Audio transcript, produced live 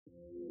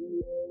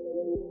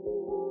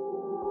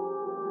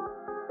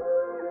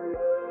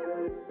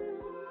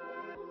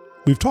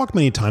We've talked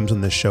many times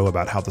on this show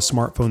about how the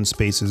smartphone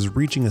space is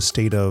reaching a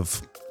state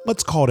of,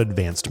 let's call it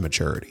advanced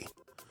maturity.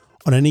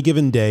 On any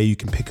given day, you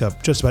can pick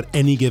up just about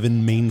any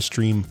given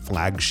mainstream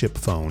flagship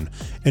phone,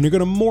 and you're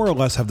going to more or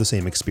less have the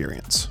same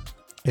experience.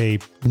 A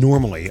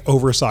normally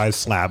oversized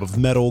slab of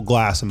metal,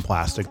 glass, and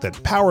plastic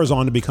that powers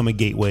on to become a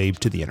gateway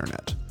to the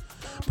internet.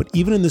 But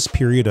even in this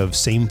period of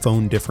same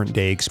phone, different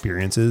day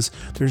experiences,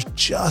 there's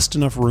just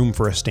enough room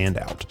for a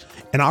standout,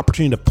 an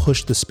opportunity to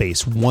push the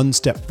space one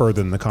step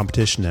further than the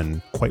competition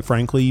and, quite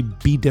frankly,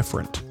 be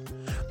different.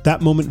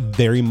 That moment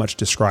very much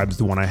describes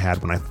the one I had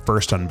when I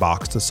first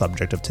unboxed the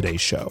subject of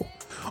today's show.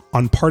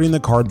 On parting the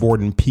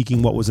cardboard and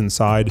peeking what was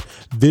inside,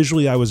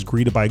 visually I was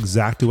greeted by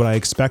exactly what I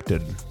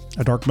expected,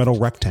 a dark metal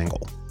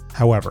rectangle.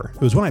 However,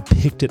 it was when I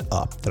picked it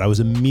up that I was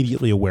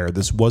immediately aware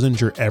this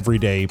wasn't your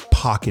everyday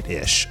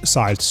pocket-ish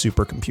sized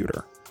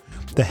supercomputer.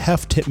 The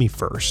heft hit me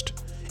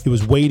first. It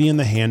was weighty in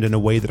the hand in a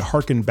way that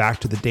harkened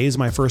back to the days of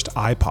my first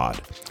iPod,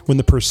 when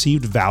the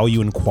perceived value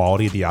and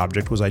quality of the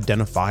object was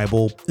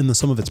identifiable in the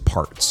sum of its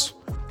parts.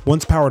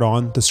 Once powered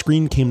on, the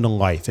screen came to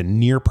life in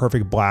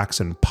near-perfect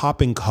blacks and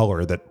popping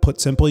color that, put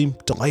simply,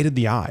 delighted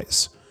the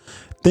eyes.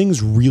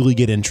 Things really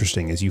get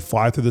interesting as you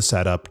fly through the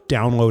setup,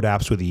 download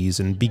apps with ease,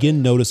 and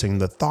begin noticing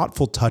the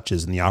thoughtful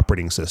touches in the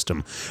operating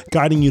system,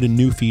 guiding you to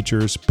new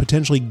features,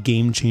 potentially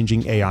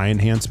game-changing AI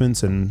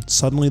enhancements, and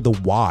suddenly the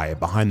why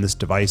behind this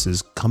device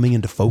is coming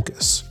into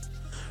focus.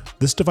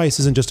 This device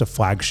isn't just a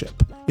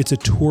flagship, it's a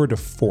tour de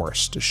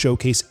force to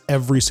showcase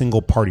every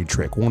single party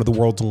trick one of the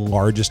world's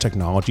largest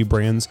technology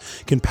brands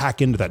can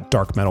pack into that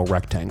dark metal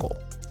rectangle.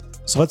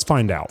 So let's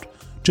find out.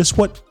 Just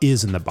what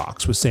is in the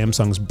box with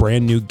Samsung's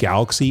brand new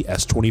Galaxy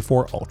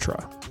S24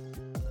 Ultra.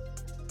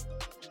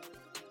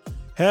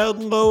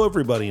 Hello,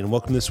 everybody, and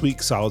welcome to this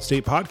week's Solid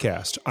State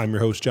Podcast. I'm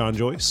your host, John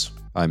Joyce.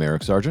 I'm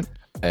Eric Sargent.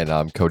 And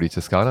I'm Cody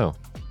Toscano.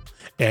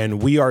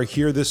 And we are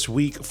here this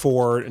week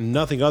for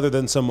nothing other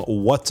than some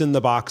what's in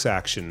the box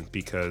action,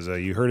 because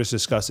you heard us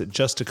discuss it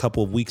just a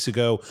couple of weeks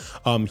ago.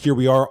 Here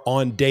we are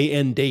on day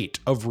and date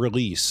of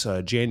release,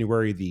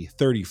 January the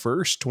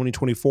 31st,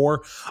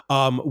 2024,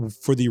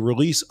 for the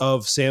release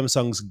of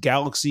Samsung's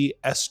Galaxy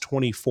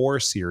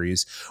S24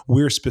 series.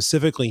 We're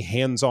specifically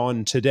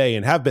hands-on today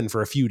and have been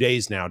for a few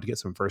days now to get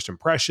some first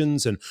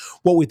impressions and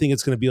what we think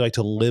it's going to be like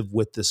to live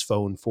with this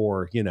phone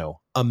for,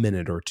 a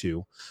minute or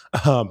two.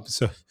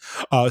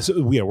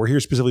 We're here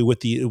specifically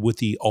with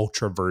the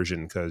Ultra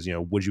version because,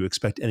 would you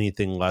expect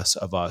anything less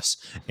of us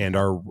and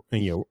our,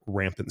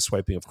 rampant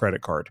swiping of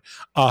credit card?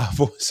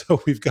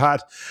 So we've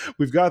got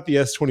the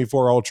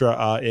S24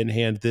 Ultra in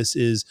hand. This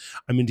is,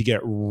 to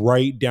get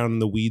right down in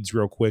the weeds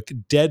real quick,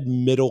 dead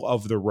middle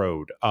of the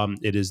road.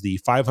 It is the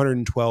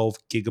 512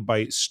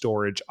 gigabyte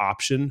storage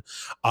option.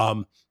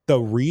 The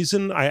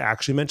reason I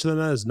actually mentioned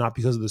that is not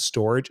because of the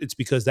storage. It's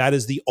because that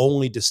is the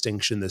only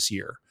distinction this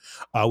year.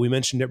 We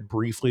mentioned it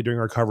briefly during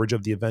our coverage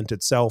of the event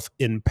itself.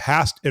 In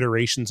past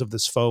iterations of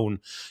this phone,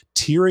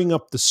 tiering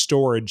up the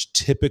storage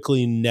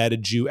typically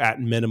netted you at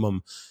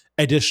minimum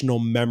additional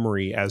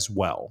memory as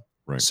well.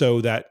 Right.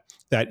 So that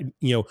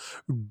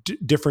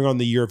differing on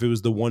the year, if it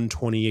was the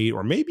 128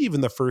 or maybe even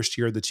the first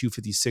year, the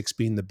 256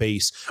 being the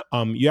base,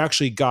 you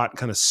actually got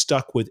kind of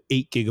stuck with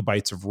 8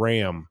 gigabytes of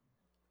RAM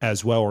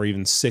as well, or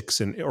even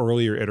 6 in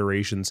earlier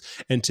iterations.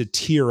 And to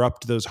tier up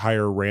to those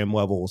higher RAM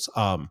levels,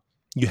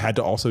 you had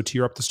to also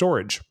tier up the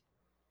storage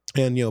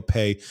and,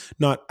 pay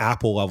not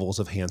Apple levels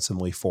of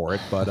handsomely for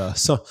it, but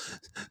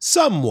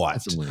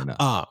somewhat.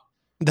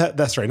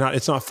 That's right.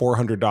 It's not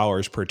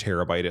 $400 per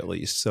terabyte at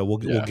least. So we'll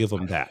give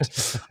them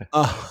that.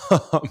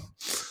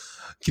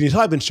 Can you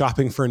tell I've been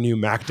shopping for a new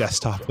Mac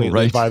desktop lately,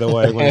 right. By the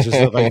way, when it's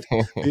just like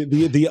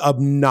the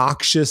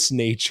obnoxious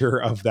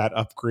nature of that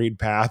upgrade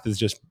path is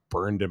just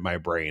burned in my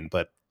brain.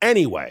 But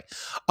anyway,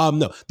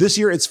 no, this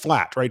year it's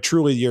flat, right?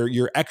 Truly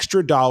your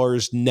extra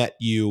dollars net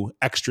you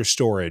extra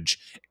storage.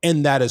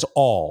 And that is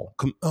all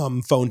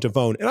phone to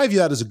phone. And I view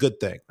that as a good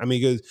thing.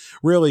 Because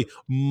really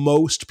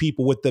most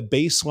people, with the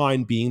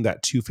baseline being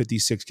that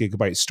 256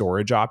 gigabyte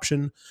storage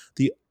option,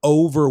 the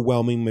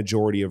overwhelming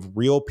majority of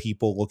real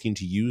people looking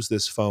to use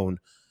this phone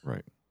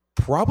right,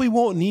 probably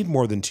won't need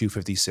more than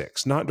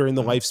 256, not during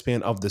the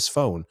lifespan of this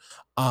phone.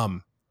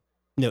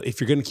 If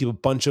you're going to keep a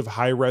bunch of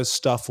high res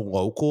stuff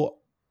local,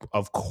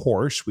 of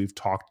course, we've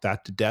talked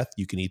that to death.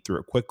 You can eat through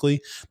it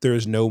quickly. There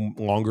is no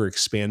longer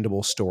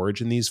expandable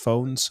storage in these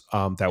phones.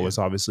 That was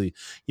obviously,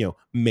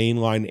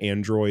 mainline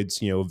Android's,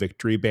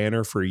 victory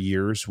banner for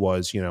years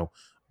was,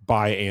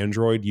 by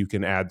Android, you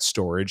can add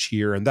storage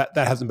here. And that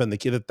hasn't been the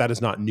case. That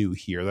is not new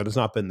here. That has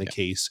not been the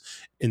case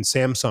in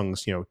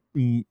Samsung's,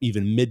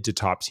 even mid to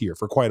tops here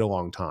for quite a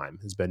long time.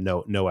 Has been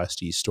no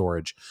SD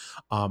storage.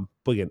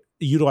 But again,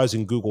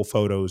 utilizing Google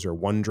Photos or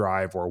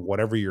OneDrive or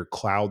whatever your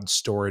cloud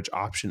storage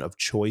option of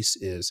choice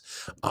is,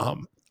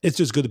 it's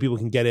just good that people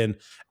can get in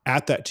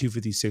at that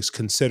 256,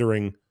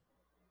 considering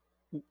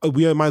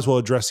we might as well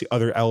address the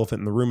other elephant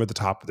in the room at the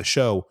top of the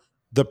show,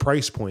 the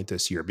price point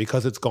this year,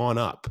 because it's gone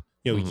up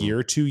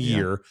year to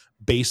year,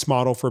 base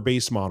model for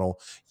base model.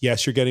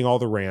 Yes, you're getting all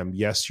the RAM.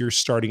 Yes, you're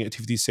starting at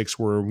 256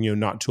 where,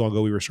 not too long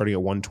ago we were starting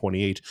at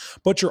 128,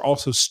 but you're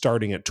also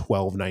starting at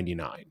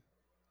 $1299.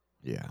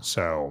 Yeah.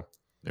 So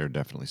they're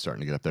definitely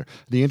starting to get up there.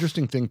 The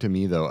interesting thing to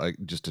me, though,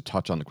 just to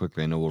touch on it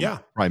quickly, I know we're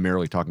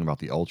primarily talking about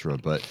the Ultra,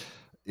 but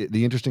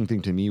the interesting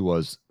thing to me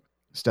was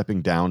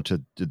stepping down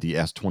to the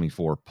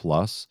S24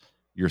 Plus,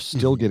 you're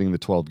still getting the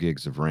 12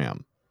 gigs of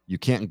RAM. You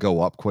can't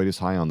go up quite as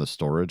high on the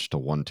storage to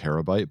 1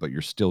 terabyte, but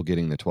you're still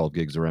getting the 12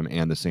 gigs of RAM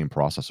and the same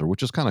processor,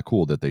 which is kind of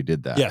cool that they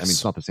did that. Yes. I mean,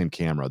 it's not the same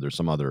camera. There's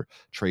some other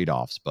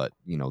trade-offs, but,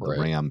 the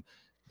RAM,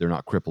 they're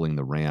not crippling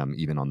the RAM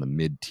even on the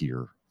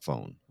mid-tier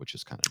phone, which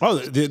is kind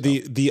of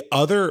the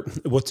other,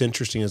 what's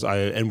interesting is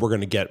and we're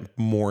going to get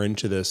more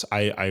into this.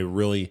 I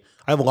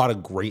have a lot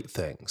of great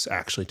things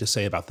actually to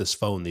say about this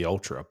phone, the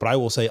Ultra, but I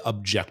will say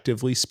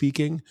objectively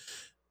speaking,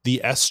 the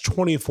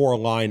S24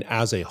 line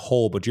as a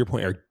whole, but to your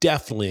point, are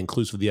definitely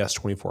inclusive of the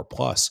S24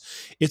 Plus.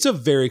 It's a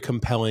very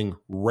compelling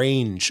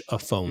range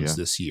of phones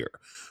this year.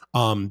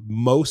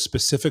 Most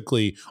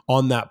specifically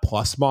on that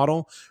Plus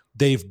model,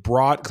 they've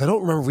brought, because I don't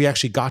remember if we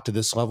actually got to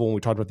this level when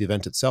we talked about the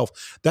event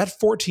itself, that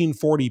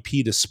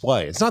 1440p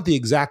display. It's not the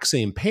exact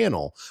same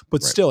panel,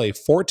 but still a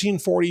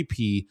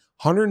 1440p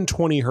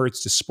 120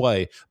 hertz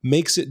display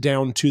makes it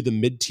down to the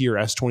mid-tier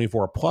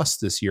S24 Plus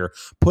this year,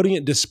 putting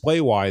it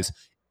display-wise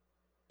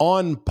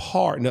on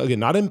par, no, again,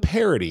 not in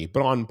parity,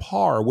 but on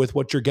par with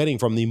what you're getting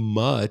from the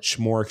much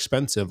more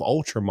expensive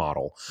Ultra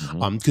model.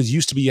 Because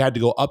used to be you had to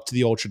go up to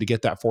the Ultra to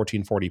get that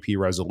 1440p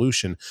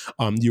resolution.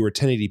 You were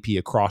 1080p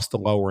across the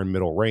lower and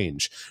middle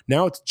range.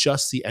 Now it's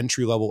just the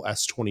entry-level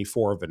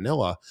S24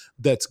 vanilla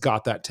that's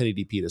got that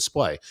 1080p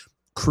display.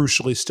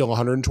 Crucially, still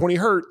 120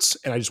 hertz,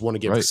 and I just want to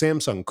give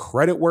Samsung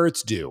credit where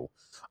it's due.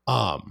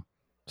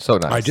 So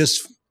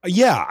nice.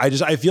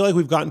 I feel like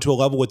we've gotten to a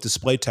level with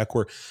display tech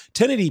where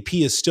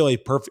 1080p is still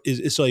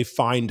is still a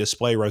fine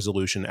display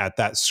resolution at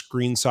that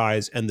screen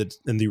size and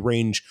the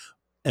range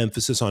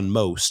emphasis on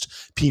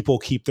most. People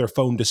keep their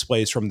phone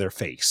displays from their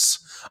face.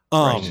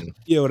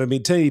 You know what I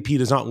mean? 1080p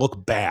does not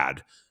look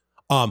bad.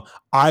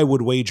 I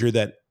would wager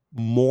that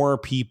more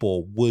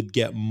people would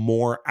get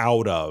more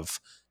out of,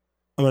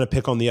 I'm going to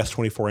pick on the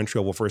S24 entry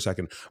level for a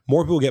second.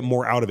 More people get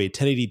more out of a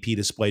 1080p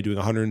display doing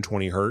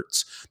 120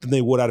 hertz than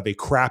they would out of a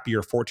crappier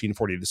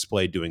 1440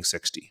 display doing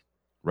 60.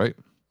 Right.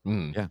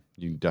 Yeah,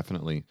 you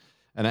definitely.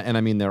 And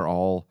I mean, they're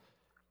all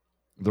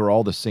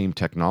the same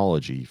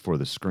technology for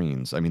the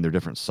screens. I mean, they're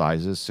different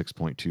sizes,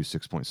 6.2,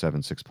 6.7,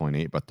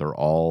 6.8, but they're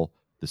all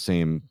the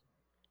same.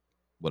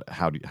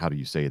 How do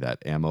you say that?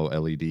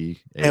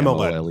 AMOLED?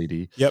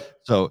 AMOLED. Yep.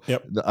 So,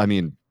 I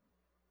mean,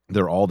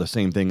 they're all the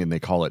same thing, and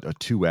they call it a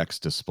 2x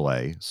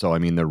display. So, I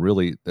mean,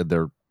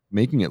 they're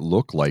making it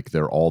look like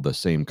they're all the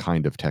same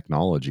kind of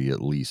technology,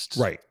 at least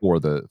for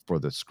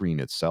the screen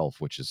itself,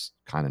 which is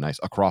kind of nice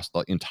across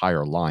the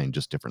entire line,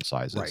 just different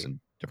sizes and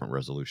different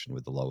resolution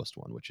with the lowest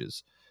one, which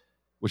is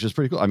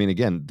pretty cool. I mean,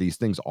 again, these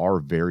things are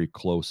very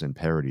close in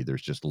parity.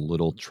 There's just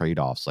little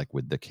trade-offs like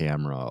with the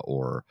camera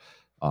or,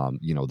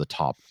 the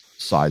top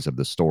size of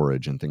the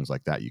storage and things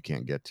like that you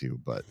can't get to,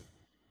 but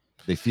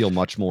they feel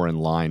much more in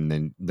line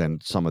than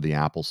some of the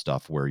Apple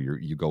stuff where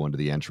you go into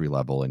the entry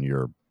level and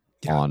you're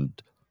on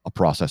a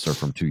processor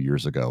from 2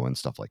 years ago and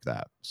stuff like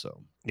that.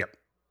 So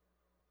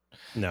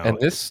no, and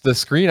the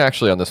screen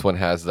actually on this one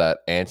has that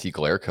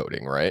anti-glare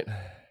coating, right?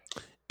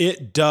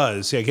 It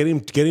does. Yeah, getting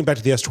back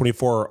to the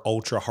S24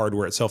 Ultra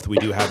hardware itself that we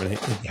do have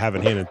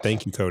in hand, and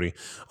thank you, Cody.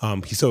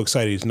 He's so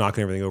excited he's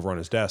knocking everything over on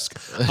his desk.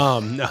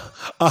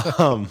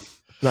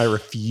 And I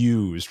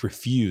refuse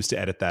to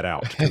edit that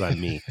out because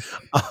I'm me.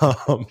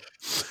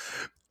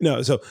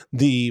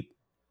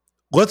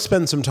 Let's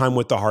spend some time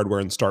with the hardware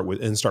and start with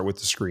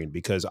the screen,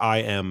 because I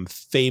am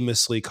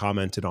famously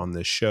commented on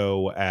this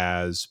show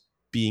as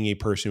being a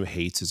person who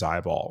hates his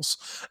eyeballs.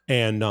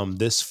 And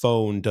this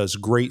phone does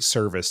great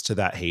service to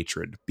that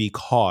hatred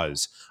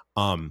because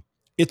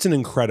it's an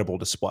incredible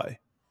display.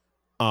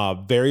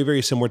 Very,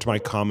 very similar to my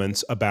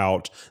comments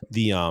about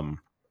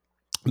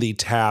the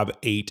Tab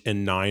 8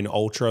 and 9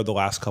 Ultra, the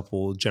last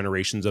couple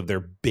generations of their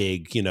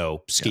big,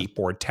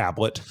 skateboard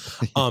tablet,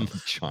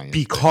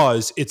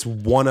 because it's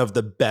one of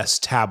the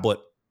best tablet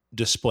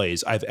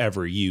displays I've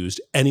ever used.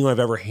 Anyone I've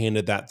ever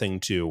handed that thing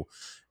to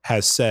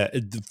has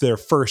said their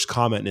first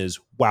comment is,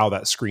 wow,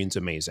 that screen's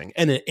amazing.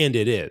 And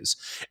it is.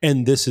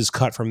 And this is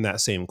cut from that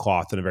same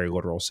cloth in a very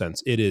literal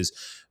sense. It is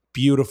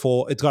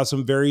beautiful. It's got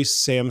some very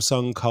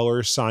Samsung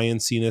color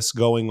scienciness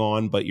going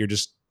on, but you're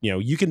just,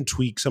 you can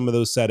tweak some of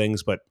those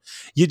settings, but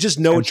you just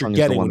know what you're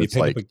getting when you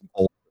pick up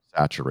ultra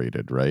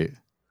saturated, right?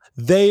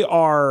 They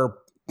are.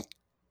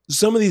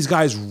 Some of these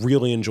guys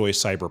really enjoy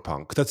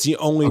cyberpunk. That's the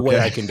only way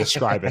I can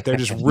describe it. They're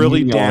just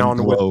really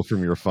down with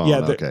from your phone.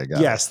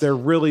 They're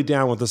really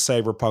down with the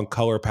cyberpunk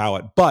color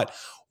palette. But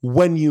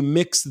when you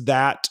mix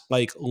that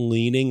like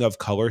leaning of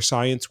color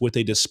science with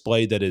a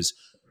display that is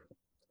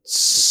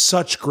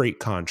such great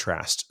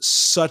contrast,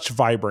 such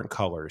vibrant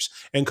colors,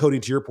 and Cody,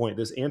 to your point,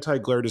 this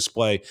anti-glare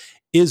display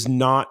is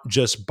not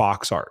just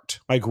box art.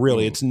 Like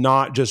really, it's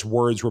not just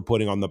words we're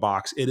putting on the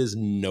box. It is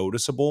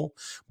noticeable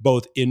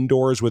both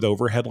indoors with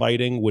overhead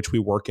lighting, which we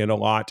work in a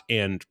lot,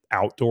 and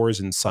outdoors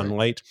in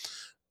sunlight,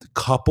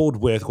 coupled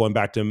with, going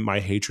back to my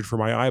hatred for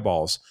my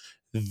eyeballs,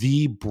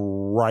 the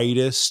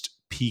brightest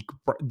peak,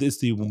 it's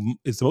the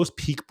most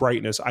peak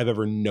brightness I've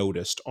ever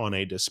noticed on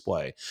a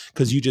display,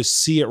 because you just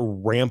see it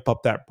ramp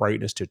up that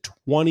brightness to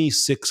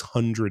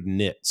 2600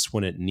 nits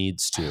when it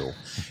needs to.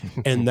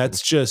 And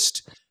that's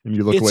just, and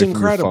you look away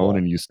from your phone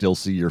and you still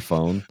see your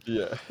phone.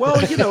 Yeah. Well,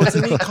 it's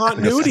a neat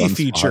continuity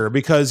feature,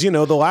 because, the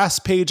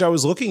last page I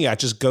was looking at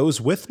just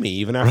goes with me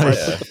even after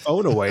I put the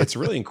phone away. It's a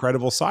really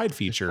incredible side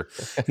feature.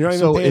 You're not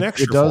even paying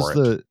extra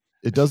for it.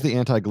 It does the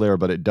anti-glare,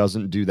 but it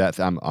doesn't do that.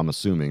 I'm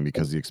assuming,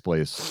 because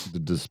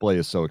the display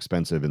is so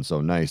expensive and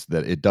so nice,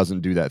 that it doesn't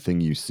do that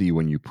thing you see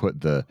when you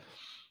put the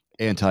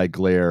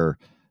anti-glare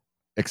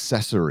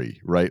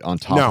accessory right on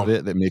top of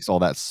it that makes all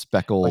that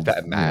speckled, like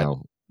that matte.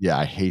 Yeah,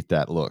 I hate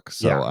that look.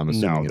 So I'm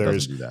assuming it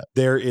doesn't do that.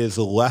 There is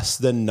less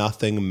than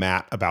nothing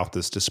matte about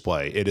this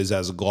display. It is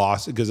as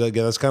glossy, because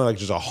again, that's kind of like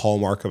just a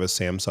hallmark of a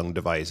Samsung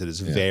device. It is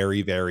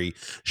very, very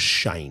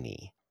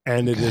shiny.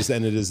 And it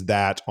is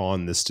that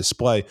on this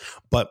display.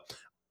 But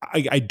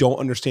I don't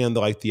understand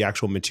the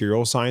actual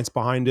material science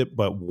behind it.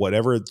 But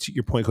whatever, to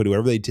your point, Cody,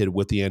 whatever they did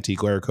with the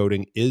anti-glare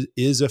coating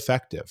is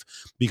effective,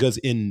 because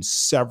in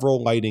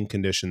several lighting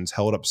conditions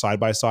held up side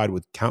by side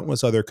with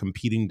countless other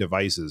competing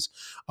devices,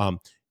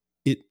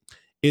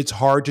 it's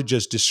hard to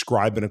just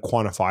describe in a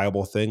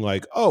quantifiable thing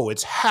like, oh,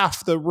 it's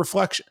half the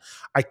reflection.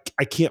 I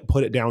can't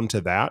put it down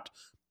to that,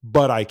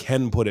 but I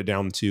can put it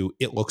down to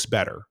it looks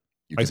better.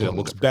 Like I said, it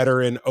looks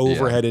better in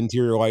overhead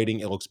interior lighting.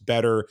 It looks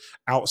better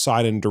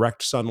outside in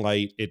direct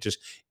sunlight. It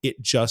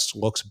just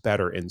looks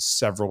better in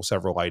several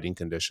lighting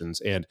conditions.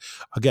 And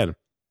again,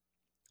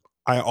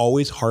 I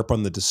always harp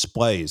on the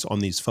displays on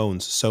these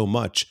phones so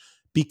much,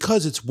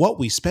 because it's what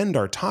we spend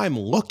our time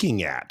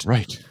looking at.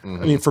 Right.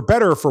 Mm-hmm. I mean, for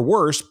better or for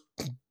worse,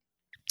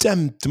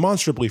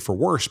 demonstrably for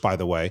worse, by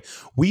the way,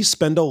 we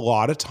spend a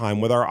lot of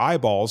time with our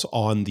eyeballs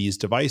on these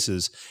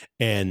devices.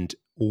 And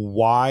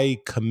why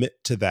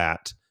commit to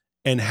that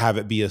and have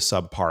it be a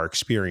subpar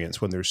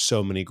experience when there's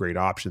so many great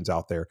options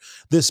out there?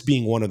 This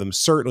being one of them,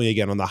 certainly,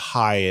 again, on the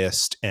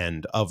highest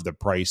end of the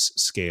price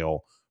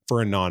scale for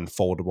a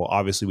non-foldable.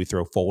 Obviously, we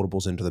throw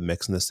foldables into the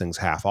mix and this thing's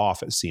half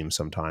off, it seems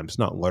sometimes.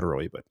 Not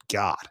literally, but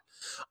God.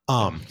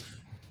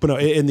 But no,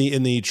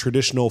 in the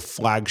traditional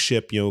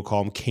flagship,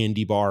 call them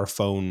candy bar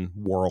phone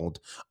world,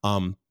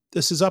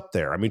 this is up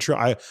there. I mean,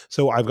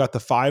 so I've got the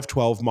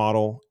 512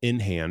 model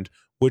in hand,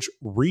 which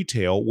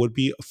retail would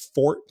be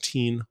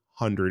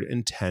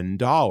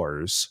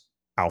 $1,410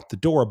 out the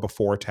door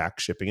before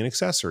tax, shipping, and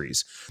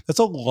accessories. That's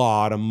a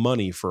lot of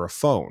money for a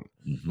phone.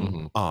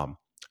 Mm-hmm.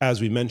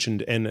 As we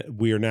mentioned, and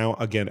we are now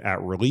again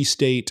at release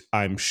date.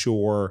 I'm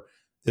sure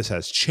this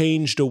has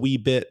changed a wee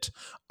bit.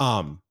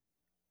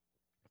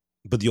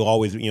 But you'll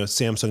always,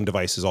 Samsung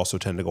devices also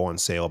tend to go on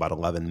sale about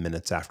 11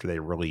 minutes after they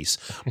release.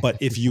 But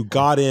if you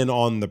got in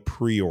on the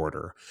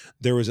pre-order,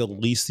 there was at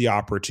least the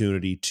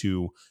opportunity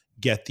to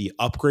get the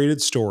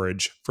upgraded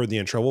storage for the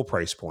entry-level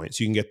price point.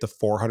 So you can get the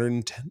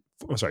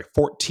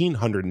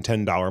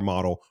 $1,410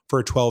 model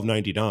for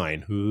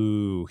 $1,299.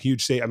 Ooh,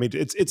 huge save. I mean,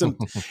 it's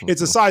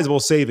a sizable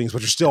savings,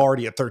 but you're still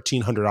already at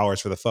 $1,300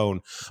 for the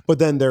phone. But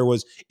then there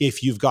was,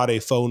 if you've got a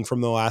phone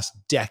from the last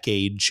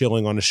decade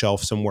chilling on a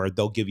shelf somewhere,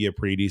 they'll give you a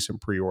pretty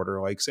decent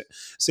pre-order. Like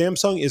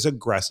Samsung is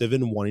aggressive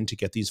in wanting to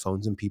get these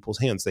phones in people's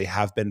hands. They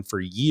have been for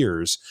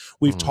years.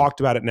 We've talked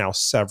about it now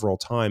several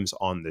times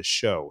on this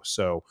show.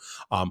 So,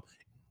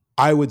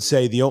 I would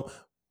say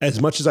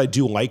as much as I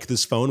do like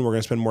this phone, we're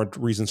going to spend more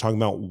reasons talking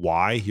about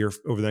why here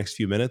over the next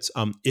few minutes.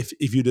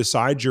 If you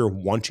decide you're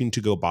wanting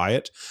to go buy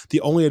it,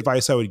 the only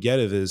advice I would get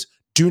is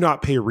do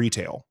not pay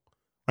retail.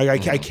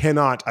 Like I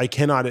cannot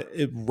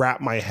wrap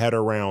my head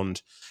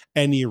around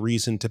any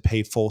reason to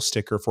pay full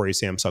sticker for a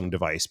Samsung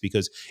device,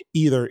 because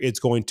either it's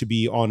going to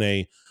be on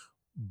a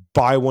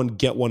buy one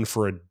get one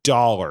for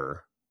 $1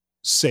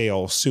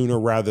 sale sooner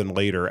rather than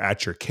later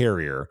at your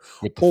carrier,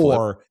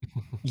 or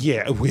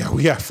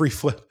free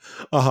flip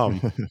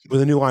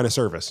with a new line of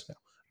service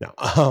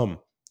now.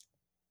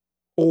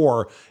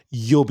 Or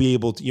you'll be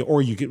able to,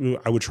 or you can,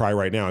 I would try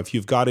right now, if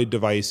you've got a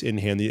device in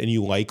hand, and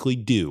you likely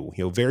do,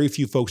 very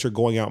few folks are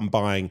going out and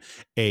buying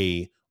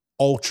a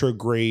ultra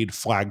grade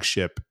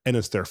flagship and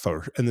it's their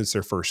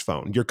first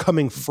phone. You're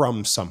coming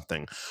from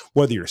something,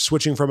 whether you're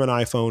switching from an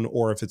iPhone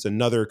or if it's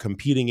another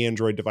competing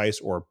Android device,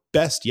 or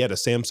best yet, a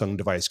Samsung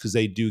device, because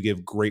they do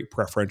give great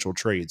preferential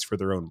trades for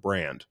their own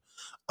brand.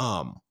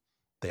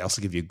 They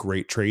also give you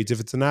great trades if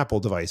it's an Apple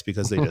device,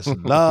 because they just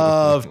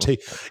love to.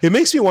 It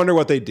makes me wonder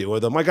what they do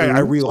with them. Like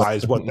I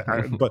realize but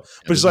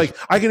it's like,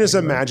 I can just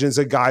imagine it's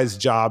a guy's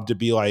job to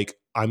be like,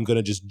 I'm going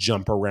to just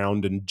jump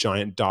around in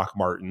giant Doc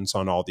Martens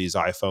on all these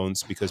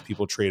iPhones because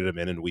people traded them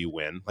in and we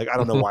win. Like, I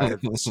don't know why.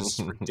 It's just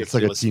ridiculous. It's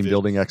like a team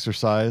building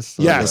exercise.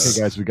 So yes. Like,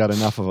 hey guys, we got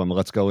enough of them.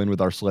 Let's go in with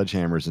our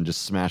sledgehammers and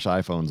just smash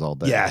iPhones all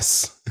day.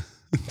 Yes.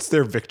 It's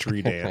their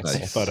victory dance.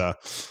 Nice. But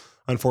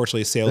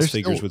Unfortunately, sales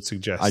figures would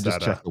suggest I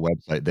just checked the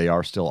website. They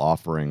are still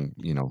offering,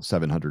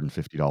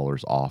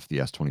 $750 off the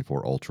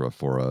S24 Ultra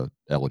for a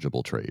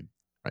eligible trade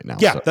right now.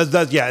 Yeah, so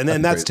that's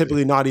and that's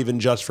typically not even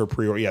just for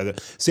pre-order. Yeah,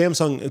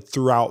 Samsung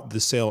throughout the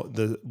sale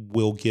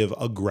will give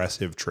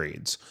aggressive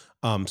trades.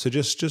 So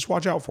just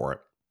watch out for it.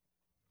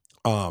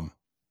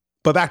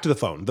 But back to the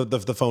phone,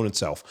 the phone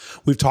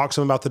itself. We've talked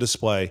some about the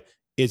display.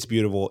 It's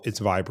beautiful. It's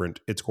vibrant.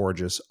 It's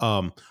gorgeous.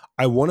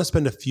 I want to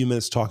spend a few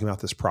minutes talking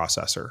about this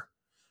processor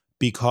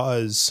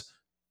because,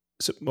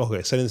 setting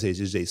the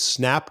stage, is a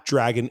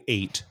Snapdragon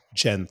 8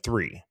 Gen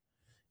 3.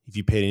 If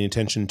you paid any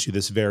attention to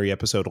this very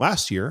episode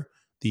last year,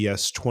 the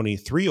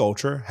S23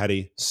 Ultra had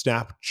a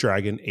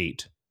Snapdragon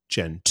 8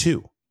 Gen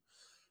 2.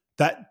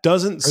 That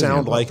doesn't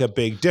sound like a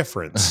big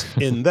difference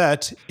in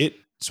that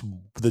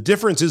the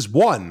difference is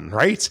 1,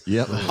 right?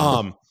 Yep.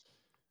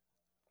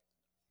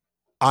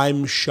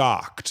 I'm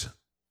shocked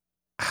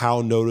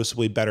how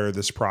noticeably better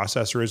this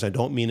processor is. I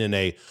don't mean in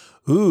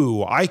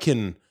I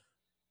can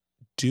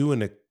do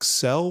an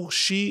Excel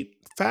sheet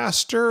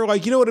faster.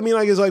 Like, you know what I mean?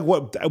 Like, it's like,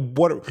 what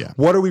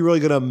are we really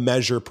going to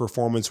measure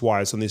performance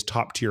wise on these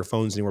top tier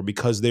phones anymore?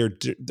 Because we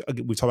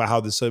talk about how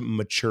this is a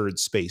matured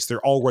space.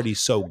 They're already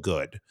so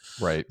good.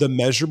 Right. The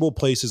measurable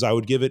places I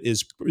would give it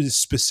is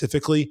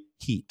specifically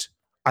heat.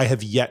 I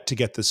have yet to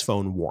get this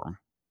phone warm.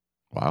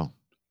 Wow.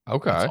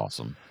 Okay. That's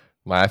awesome.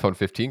 My iPhone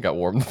 15 got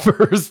warm the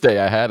first day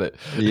I had it.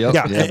 Yep.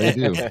 Yeah, they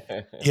do.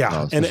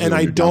 Yeah. And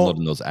I don't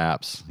downloading those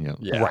apps.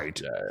 Yeah. Right.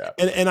 Yeah.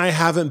 And I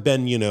haven't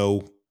been,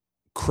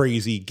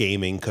 crazy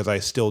gaming because I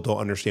still don't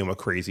understand what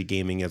crazy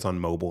gaming is on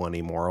mobile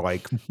anymore.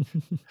 Like,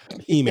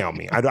 email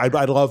me.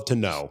 I'd love to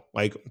know.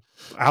 Like,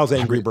 how's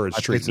Angry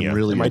Birds treating you?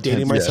 Really Am I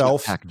dating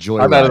myself? I'm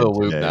out of the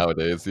loop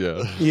nowadays.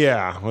 Yeah.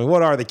 Yeah. Like,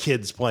 what are the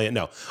kids playing?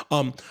 No.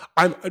 Don't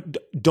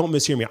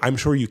mishear me. I'm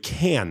sure you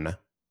can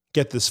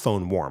get this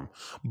phone warm,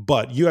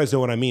 but you guys know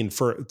what I mean.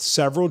 For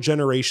several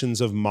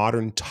generations of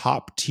modern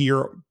top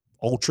tier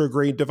ultra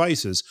grade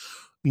devices,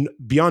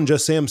 beyond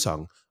just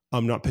Samsung,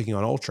 I'm not picking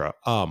on Ultra.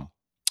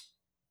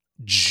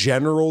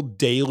 General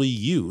daily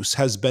use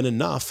has been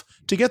enough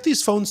to get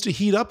these phones to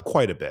heat up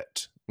quite a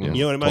bit. Yeah,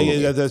 you know what I mean?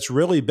 Totally. That's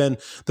really been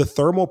the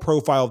thermal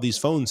profile of these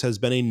phones has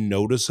been a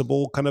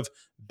noticeable kind of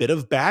bit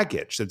of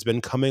baggage that's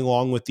been coming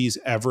along with these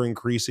ever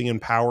increasing in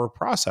power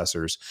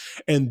processors.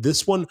 And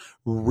this one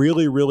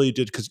really, really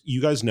did, because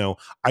you guys know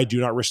I do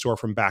not restore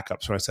from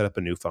backups when I set up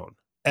a new phone.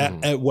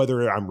 At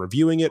whether I'm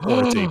reviewing it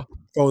or it's a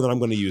phone that I'm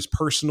going to use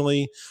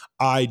personally,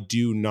 I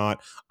do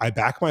not. I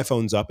back my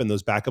phones up, and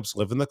those backups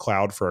live in the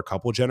cloud for a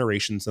couple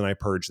generations, and I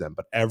purge them.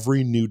 But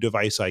every new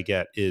device I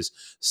get is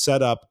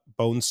set up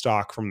bone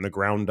stock from the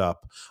ground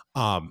up.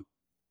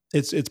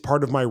 It's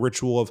part of my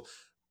ritual of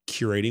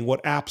curating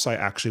what apps I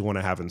actually want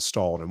to have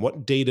installed and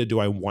what data do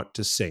I want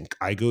to sync.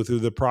 I go through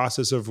the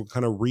process of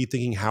kind of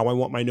rethinking how I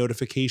want my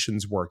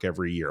notifications work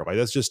every year. Like,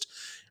 that's just,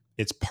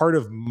 it's part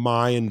of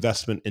my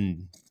investment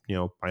in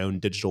my own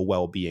digital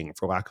well-being,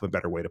 for lack of a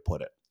better way to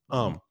put it.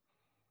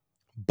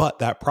 But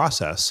that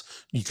process,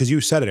 because you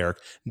said it, Eric,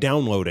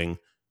 downloading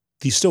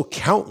these still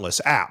countless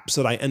apps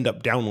that I end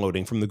up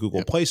downloading from the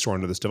Google Play Store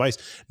onto this device.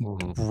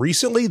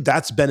 Recently,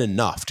 that's been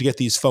enough to get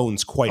these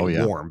phones quite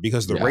warm,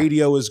 because the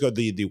radio is good,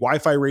 the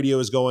Wi-Fi radio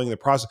is going,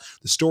 the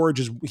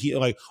storage is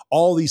like,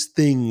 all these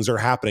things are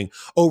happening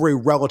over a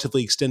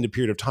relatively extended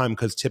period of time,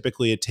 because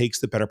typically it takes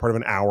the better part of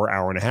an hour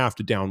and a half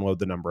to download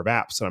the number of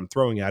apps that I'm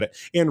throwing at it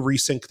and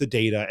resync the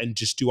data and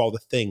just do all the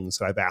things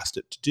that I've asked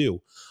it to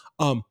do.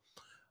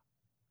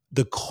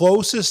 The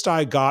closest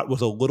I got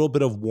was a little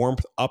bit of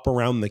warmth up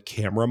around the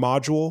camera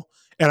module,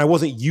 and I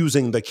wasn't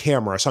using the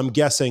camera, so I'm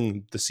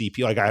guessing the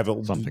CPU. Like, I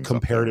haven't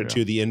compared it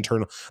to the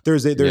internal.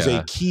 There's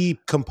a key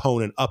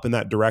component up in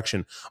that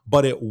direction,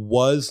 but it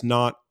was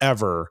not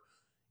ever,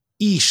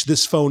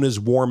 this phone is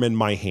warm in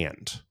my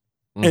hand,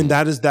 and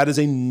that is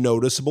a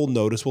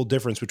noticeable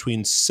difference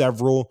between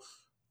several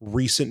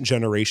recent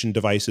generation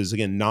devices,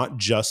 again, not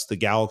just the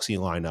Galaxy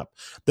lineup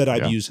that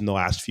I've used in the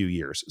last few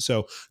years.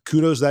 So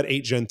kudos to that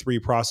 8 Gen 3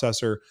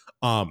 processor.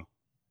 Again,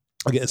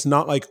 it's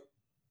not like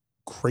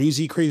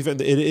crazy.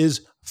 It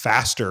is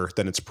faster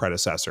than its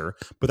predecessor,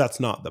 but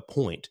that's not the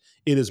point.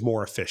 It is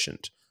more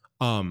efficient.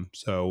 Only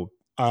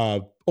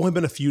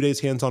been a few days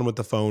hands-on with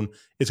the phone.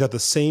 It's got the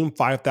same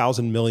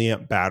 5,000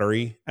 milliamp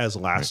battery as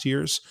last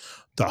year's.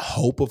 The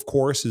hope, of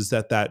course, is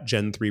that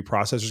Gen 3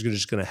 processor is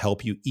just going to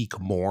help you eke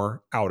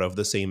more out of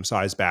the same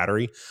size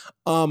battery.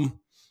 I'll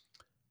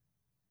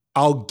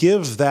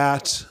give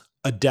that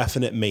a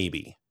definite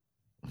maybe.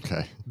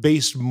 Okay.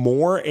 Based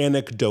more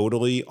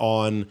anecdotally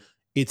on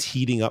it's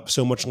heating up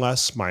so much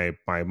less. My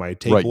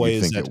takeaway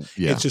is that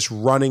it's just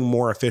running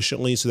more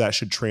efficiently. So that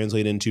should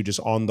translate into, just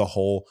on the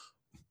whole,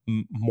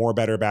 more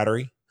better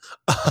battery.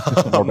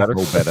 More better.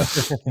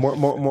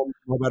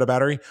 more better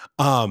battery.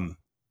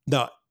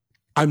 No.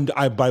 I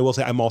will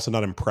say I'm also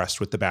not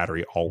impressed with the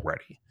battery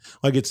already.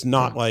 Like, it's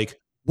not like,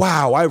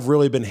 wow, I've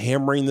really been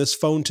hammering this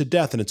phone to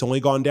death and it's only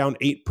gone down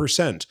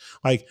 8%.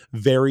 Like,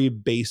 very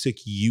basic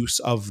use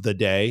of the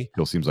day.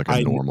 Still seems like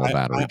a normal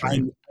battery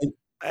drain.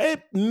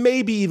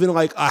 maybe even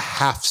like a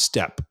half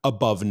step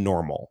above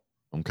normal.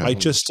 Okay. Like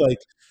just like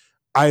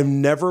I've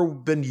never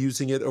been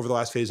using it over the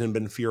last phase and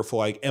been fearful,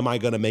 like, am I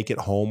going to make it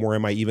home or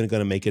am I even going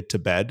to make it to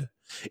bed?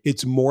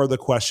 It's more the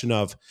question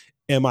of,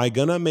 am I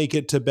going to make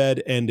it to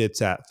bed and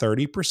it's at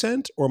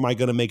 30% or am I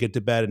going to make it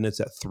to bed and it's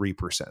at 3%?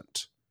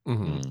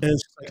 Mm-hmm. And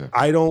it's like,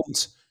 I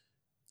don't,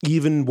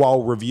 even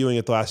while reviewing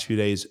it the last few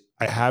days,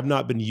 I have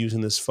not been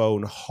using this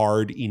phone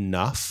hard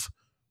enough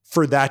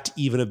for that to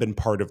even have been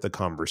part of the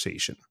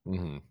conversation.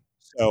 Mm-hmm.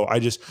 So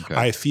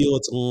I feel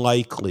it's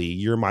likely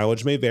your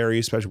mileage may vary,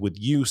 especially with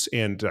use.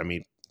 And I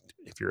mean,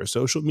 if you're a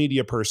social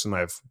media person,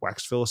 I've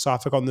waxed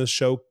philosophic on this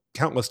show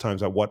countless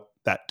times about what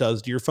that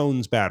does to your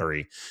phone's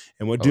battery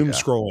and what doom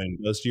scrolling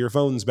does to your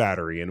phone's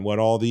battery and what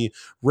all the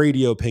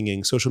radio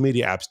pinging social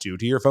media apps do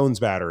to your phone's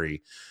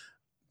battery.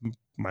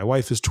 My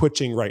wife is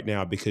twitching right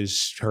now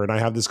because her and I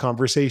have this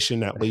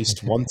conversation at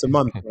least once a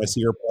month. I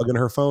see her plugging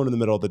her phone in the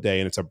middle of the day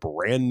and it's a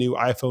brand new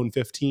iPhone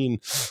 15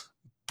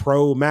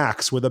 Pro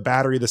Max with a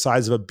battery the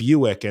size of a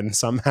Buick, and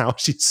somehow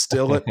she's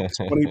still at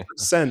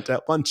 20%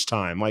 at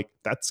lunchtime. Like,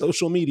 that's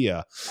social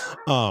media.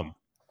 The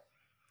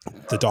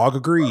dog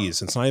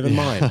agrees. It's not even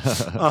mine.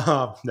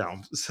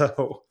 No.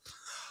 So,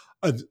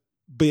 but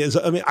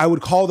I mean, I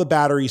would call the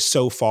battery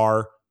so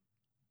far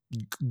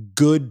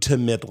good to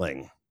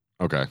middling.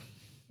 Okay.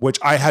 Which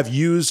I have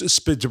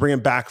used to bring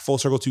it back full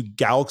circle to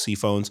Galaxy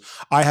phones.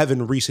 I have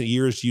in recent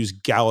years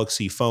used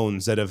Galaxy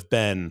phones that have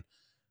been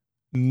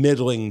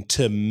middling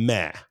to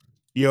meh.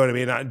 You know what I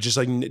mean? I just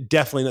like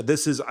definitely not.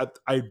 This is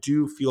I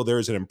do feel there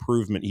is an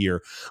improvement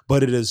here,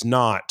 but it is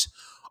not.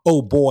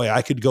 Oh boy,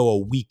 I could go a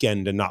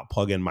weekend and not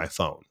plug in my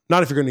phone.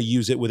 Not if you're going to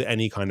use it with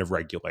any kind of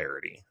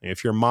regularity.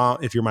 If you're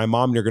my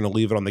mom, and you're going to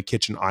leave it on the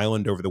kitchen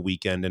island over the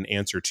weekend and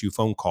answer 2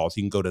 phone calls,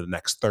 you can go to the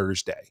next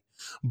Thursday.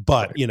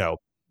 But you know,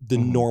 the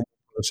normal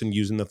person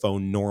using the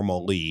phone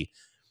normally,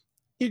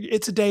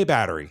 it's a day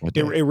battery.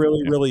 It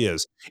really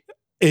is.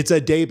 It's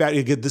a day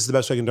battery. This is the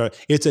best way I can do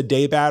it. It's a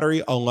day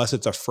battery unless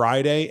it's a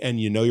Friday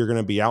and you know you're going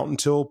to be out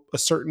until a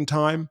certain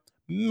time.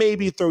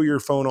 Maybe throw your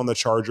phone on the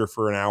charger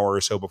for an hour or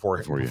so before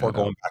going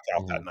back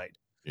out that night.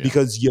 Yeah.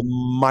 Because you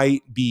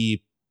might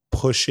be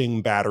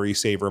pushing battery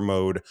saver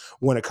mode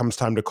when it comes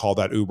time to call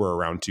that Uber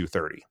around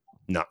 2:30.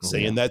 Not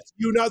saying that's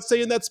you, not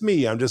saying that's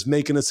me. I'm just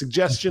making a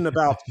suggestion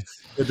about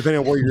depending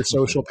on where your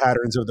social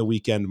patterns of the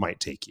weekend might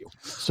take you.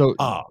 So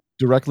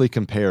directly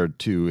compared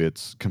to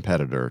its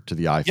competitor, to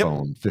the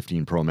iPhone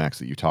 15 Pro Max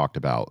that you talked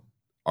about,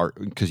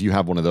 because you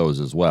have one of those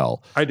as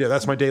well. I do.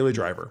 That's my daily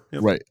driver.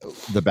 Yep. Right.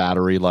 The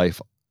battery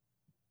life,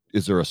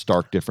 is there a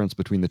stark difference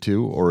between the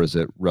two, or is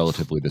it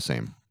relatively the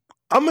same?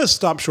 I'm going to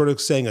stop short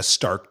of saying a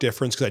stark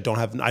difference because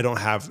I don't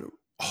have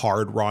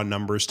hard raw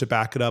numbers to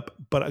back it up.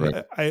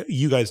 But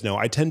you guys know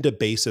I tend to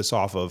base this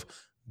off of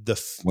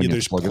there's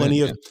plenty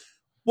of.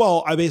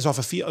 Well, I base off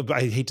a feel.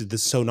 I hate to.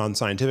 This is so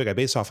non-scientific. I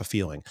base off a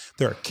feeling.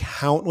 There are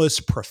countless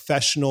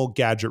professional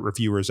gadget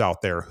reviewers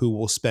out there who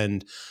will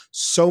spend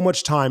so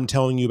much time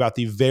telling you about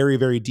the very,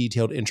 very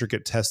detailed,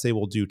 intricate tests they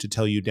will do to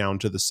tell you down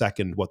to the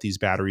second what these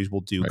batteries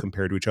will do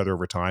compared to each other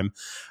over time.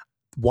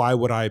 Why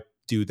would I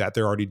do that?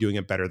 They're already doing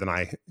it better than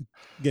I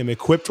am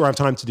equipped or have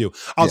time to do.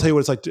 I'll tell you what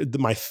it's like.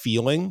 My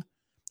feeling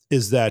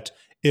is that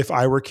if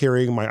I were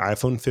carrying my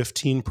iPhone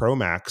 15 Pro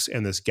Max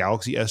and this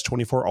Galaxy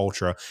S24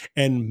 Ultra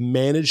and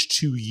managed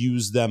to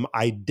use them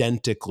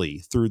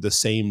identically through the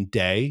same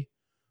day,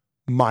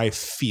 my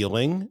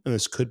feeling, and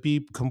this could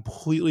be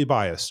completely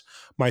biased,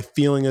 my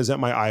feeling is that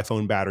my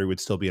iPhone battery would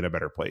still be in a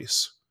better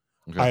place.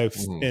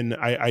 And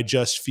I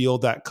just feel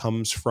that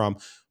comes from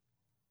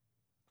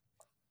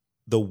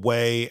the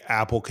way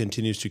Apple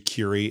continues to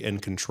curate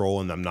and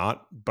control, and I'm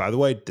not, by the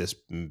way, this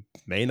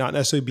may not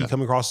necessarily be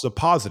coming across as a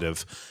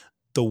positive,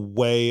 the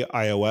way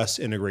iOS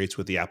integrates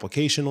with the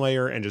application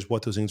layer and just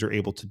what those things are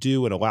able to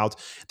do and allows.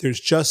 There's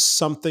just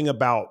something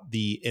about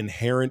the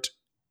inherent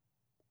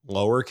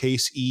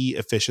lowercase e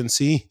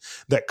efficiency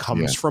that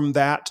comes from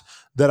that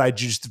I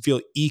just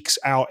feel ekes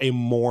out a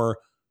more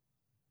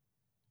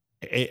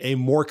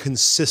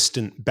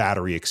consistent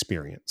battery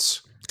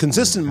experience.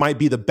 Consistent might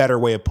be the better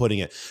way of putting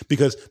it,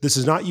 because this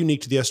is not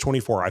unique to the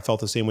S24. I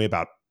felt the same way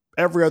about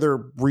every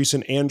other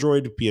recent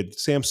Android, be it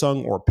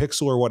Samsung or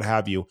Pixel or what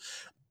have you.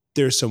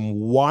 There's some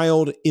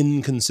wild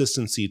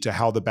inconsistency to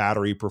how the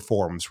battery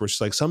performs, where it's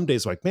like some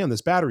days like, man,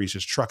 this battery is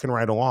just trucking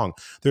right along.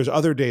 There's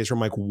other days where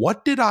I'm like,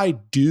 what did I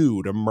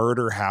do to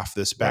murder half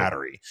this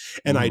battery?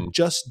 And I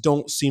just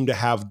don't seem to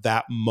have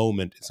that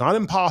moment. It's not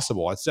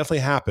impossible. It's definitely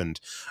happened.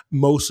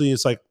 Mostly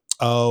it's like,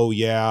 oh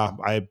yeah,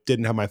 I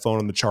didn't have my phone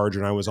on the charger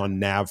and I was on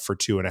nav for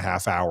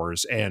 2.5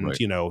 hours and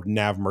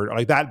nav murder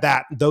like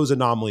that those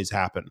anomalies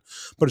happen.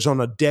 But it's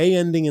on a day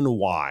ending in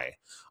Y.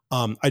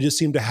 I just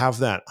seem to have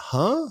that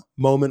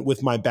moment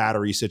with my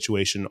battery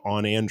situation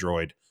on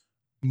Android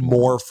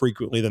more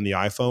frequently than the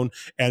iPhone.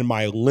 And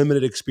my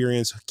limited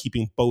experience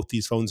keeping both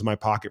these phones in my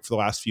pocket for the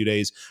last few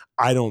days,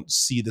 I don't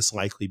see this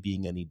likely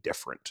being any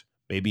different.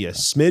 Maybe a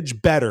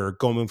smidge better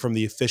going from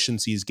the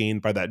efficiencies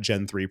gained by that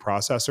Gen 3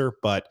 processor,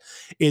 but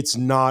it's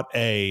not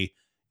a,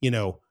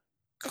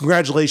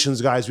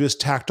 congratulations, guys, we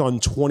just tacked on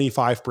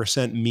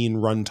 25% mean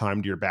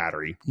runtime to your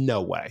battery.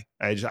 No way.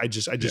 I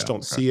just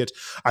don't see it.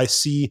 I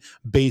see,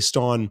 based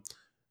on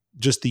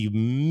just the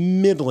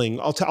middling,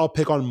 I'll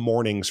pick on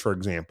mornings, for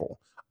example.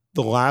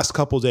 The last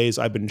couple of days,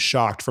 I've been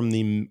shocked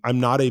I'm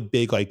not a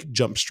big like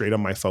jump straight on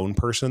my phone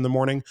person in the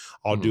morning.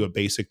 I'll do a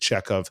basic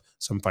check of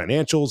some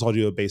financials. I'll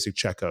do a basic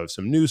check of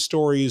some news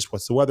stories.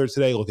 What's the weather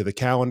today? Look at the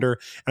calendar.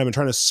 And I've been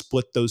trying to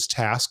split those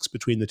tasks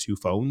between the two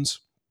phones.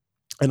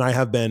 And I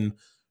have been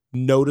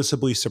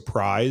noticeably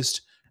surprised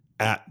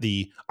at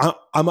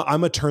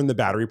I'm a turn the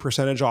battery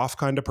percentage off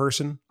kind of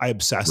person. I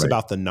obsess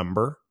about the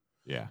number.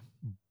 Yeah.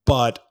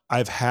 But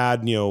I've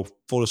had,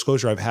 full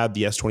disclosure, I've had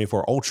the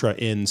S24 Ultra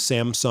in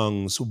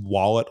Samsung's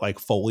wallet, like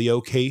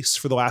folio case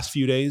for the last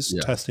few days,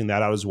 testing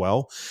that out as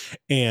well.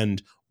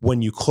 And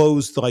when you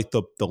close the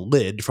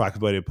lid, for lack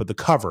of a way to put the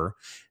cover,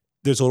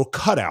 there's a little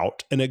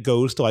cutout and it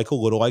goes to like a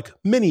little like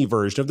mini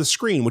version of the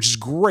screen, which is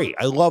great.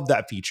 I love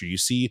that feature. You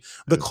see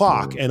the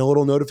clock and a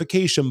little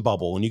notification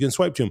bubble and you can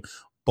swipe to them.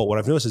 But what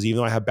I've noticed is even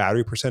though I have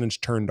battery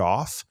percentage turned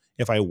off,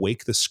 if I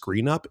wake the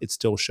screen up, it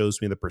still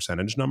shows me the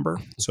percentage number.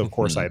 So of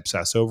course I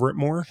obsess over it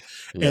more.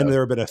 And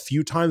there have been a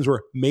few times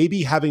where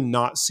maybe having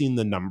not seen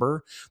the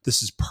number,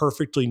 this is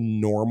perfectly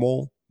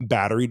normal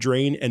battery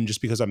drain. And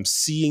just because I'm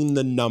seeing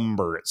the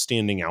number, it's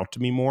standing out to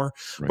me more.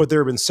 Right. But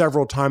there have been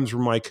several times where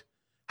I'm like,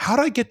 how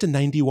did I get to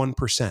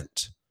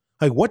 91%?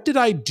 Like, what did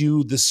I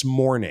do this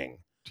morning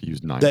to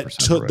use 9%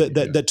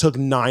 that took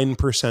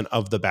 9%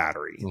 of the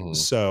battery?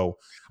 So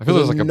I feel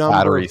there's like a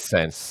battery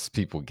sense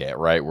people get,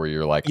 right? Where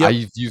you're like,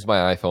 I've used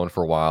my iPhone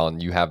for a while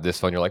and you have this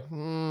phone, you're like,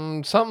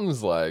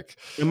 something's like,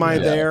 am I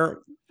there?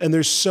 And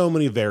there's so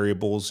many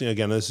variables.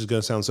 Again, this is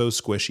going to sound so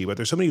squishy, but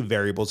there's so many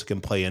variables that can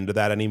play into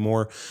that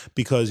anymore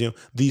because,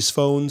 these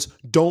phones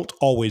don't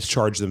always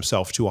charge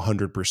themselves to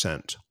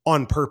 100%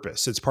 on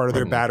purpose. It's part of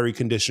their battery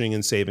conditioning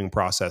and saving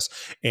process.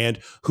 And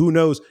who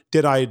knows,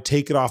 did I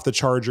take it off the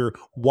charger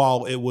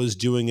while it was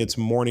doing its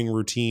morning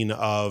routine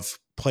of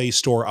Play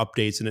Store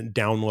updates and it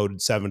downloaded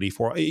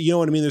 74. You know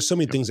what I mean? There's so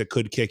many things that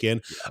could kick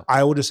in.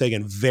 I will just say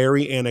again,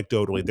 very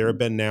anecdotally, there have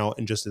been now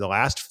in the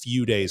last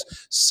few days,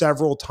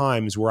 several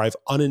times where I've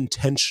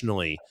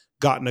unintentionally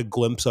gotten a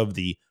glimpse of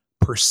the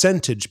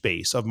percentage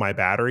base of my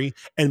battery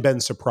and been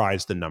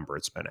surprised the number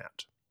it's been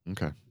at.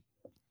 Okay.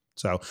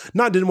 So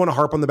didn't want to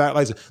harp on the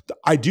battery.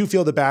 I do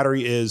feel the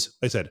battery is,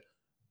 like I said,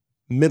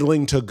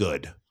 middling to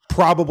good.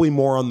 Probably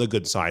more on the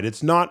good side.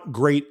 It's not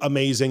great,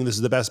 amazing. This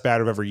is the best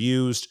battery I've ever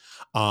used.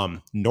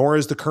 Nor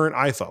is the current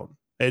iPhone.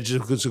 It's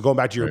just going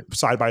back to your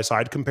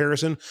side-by-side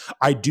comparison.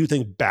 I do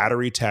think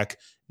battery tech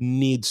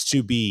needs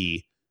to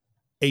be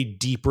a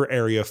deeper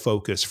area of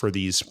focus for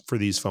these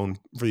phone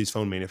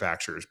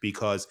manufacturers,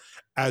 because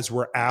as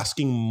we're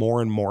asking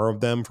more and more of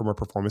them from a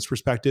performance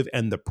perspective,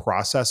 and the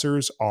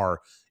processors are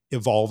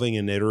evolving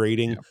and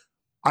iterating.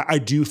 I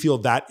do feel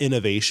that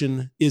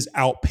innovation is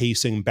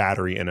outpacing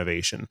battery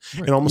innovation.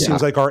 Right. It almost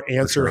seems like our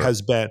answer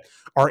has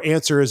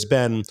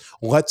been,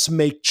 let's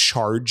make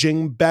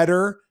charging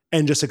better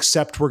and just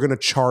accept we're going to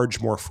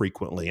charge more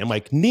frequently. I'm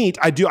like, neat.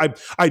 I do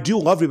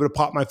love to be able to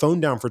pop my phone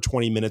down for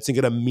 20 minutes and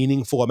get a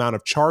meaningful amount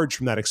of charge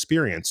from that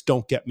experience.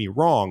 Don't get me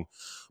wrong.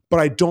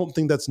 But I don't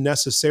think that's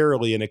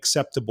necessarily an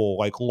acceptable,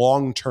 like,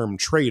 long-term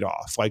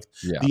trade-off. Like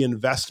the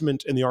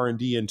investment in the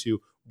R&D into,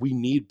 we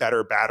need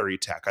better battery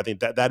tech. I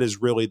think that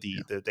is really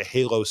the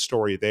halo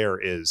story there,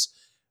 is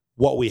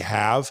what we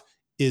have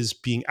is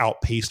being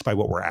outpaced by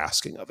what we're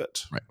asking of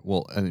it. Right.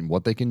 Well, and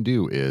what they can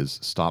do is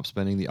stop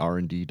spending the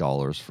R&D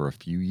dollars for a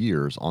few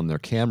years on their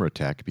camera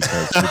tech,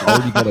 because they've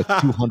already got a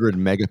 200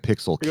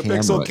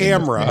 megapixel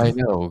camera. I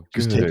know.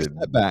 Just take a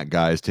step back,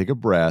 guys. Take a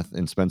breath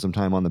and spend some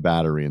time on the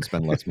battery and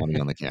spend less money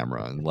on the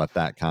camera, and let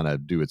that kind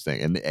of do its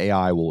thing. And the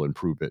AI will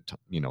improve it,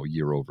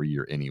 year over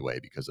year anyway,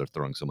 because they're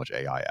throwing so much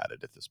AI at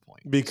it at this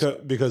point.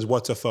 Because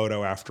what's a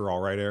photo after all,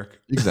 right, Eric?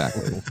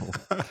 Exactly.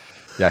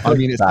 I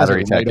mean, it's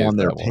battery tech on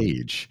their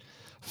page.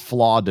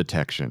 Flaw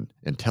detection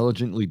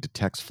intelligently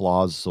detects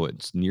flaws, so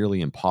it's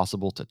nearly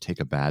impossible to take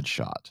a bad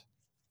shot.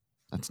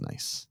 That's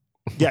nice.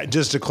 Yeah,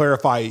 just to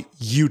clarify,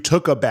 you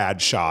took a bad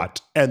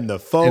shot and the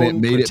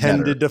phone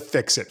pretended to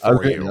fix it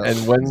for you.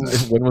 And when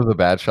was a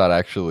bad shot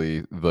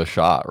actually the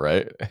shot,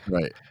 right?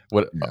 Right.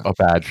 A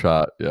bad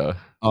shot, yeah.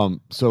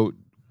 So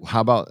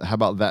how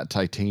about that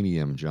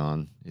titanium,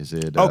 John? Is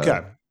it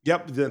okay?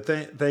 Yep.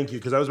 Thank you.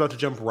 Because I was about to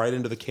jump right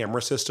into the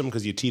camera system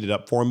because you teed it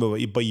up for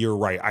me. But you're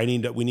right.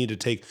 We need to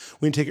take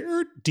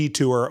a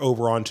detour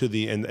over onto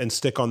and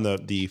stick on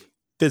the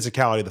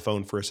physicality of the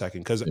phone for a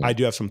second, because I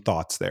do have some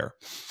thoughts there.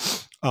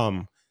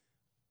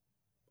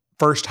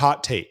 First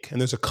hot take, and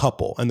there's a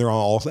couple, and they're on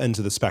all ends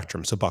of the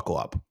spectrum, so buckle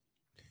up.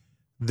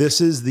 This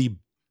is the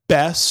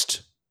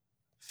best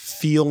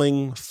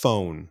feeling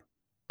phone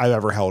I've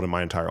ever held in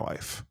my entire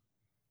life.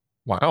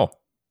 Wow.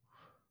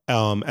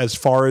 As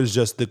far as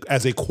just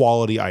as a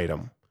quality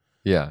item.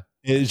 Yeah.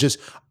 It's just,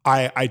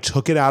 I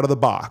took it out of the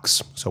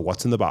box. So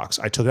what's in the box?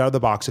 I took it out of the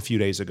box a few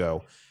days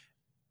ago,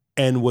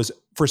 and was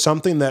for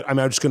something that, I'm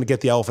just going to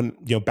get the elephant,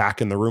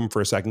 back in the room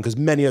for a second, because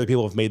many other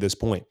people have made this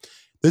point.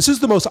 This is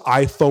the most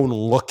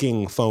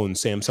iPhone-looking phone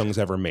Samsung's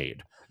ever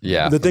made.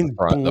 Yeah, the thing the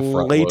front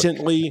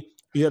blatantly,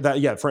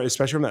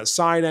 especially from that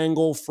side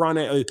angle,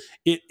 front,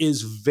 it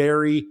is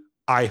very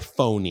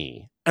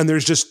iPhone-y. And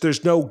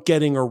there's no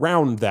getting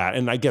around that.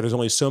 And I get there's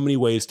only so many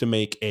ways to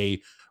make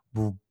a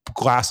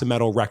glass and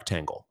metal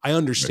rectangle. I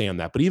understand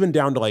that. But even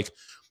down to like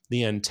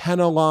the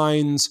antenna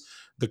lines,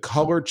 the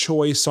color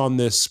choice on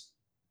this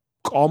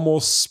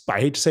almost, I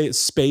hate to say it,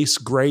 space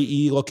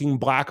gray-y looking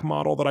black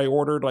model that I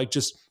ordered, like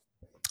just,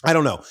 I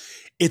don't know.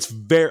 It's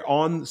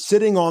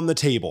sitting on the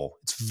table.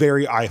 It's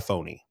very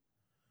iPhone-y.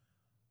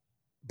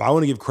 But I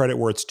want to give credit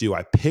where it's due.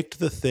 I picked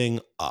the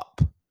thing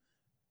up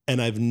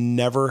and I've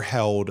never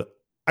held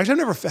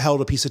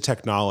a piece of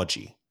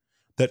technology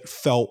that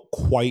felt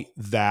quite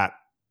that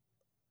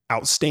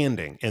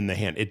outstanding in the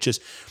hand. It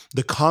just,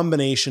 the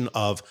combination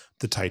of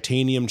the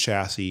titanium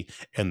chassis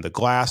and the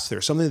glass,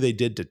 there's something they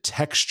did to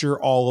texture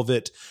all of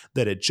it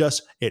that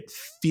it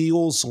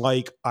feels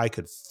like I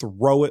could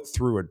throw it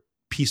through a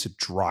piece of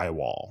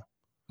drywall.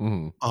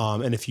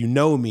 And if you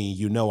know me,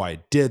 you know I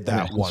did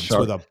that once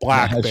with a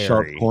BlackBerry. It has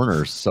sharp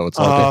corners, so it's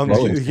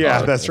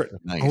like that's right.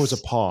 Nice. Oh, it was a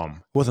palm.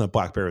 It wasn't a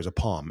BlackBerry, it was a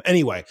palm.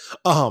 Anyway,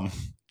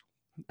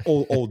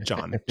 old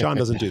John. John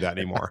doesn't do that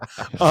anymore.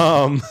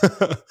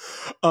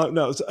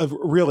 No,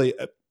 really,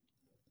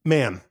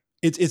 man,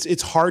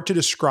 it's hard to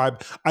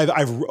describe.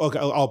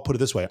 I'll put it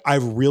this way.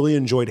 I've really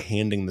enjoyed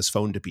handing this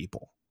phone to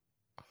people.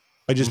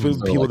 I just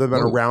people that have been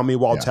around me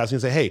while testing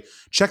and say, "Hey,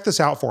 check this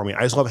out for me."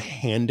 I just love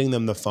handing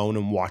them the phone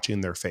and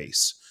watching their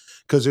face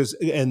because there's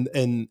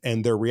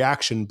and their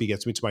reaction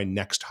gets me to my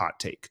next hot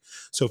take.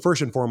 So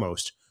first and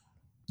foremost,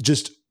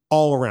 just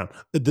all around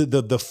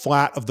the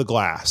flat of the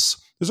glass.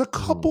 There's a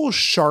couple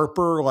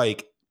sharper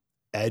like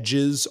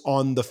edges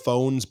on the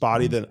phone's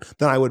body than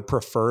I would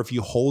prefer. If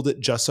you hold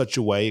it just such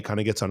a way, it kind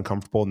of gets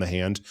uncomfortable in the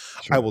hand.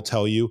 Sure. I will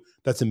tell you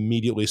that's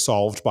immediately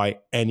solved by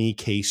any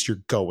case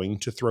you're going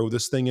to throw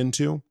this thing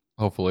into.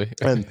 Hopefully.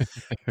 and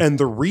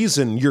the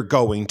reason you're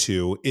going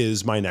to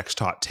is my next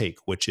hot take,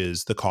 which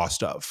is the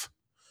cost of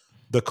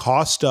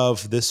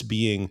this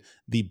being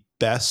the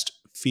best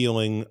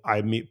feeling,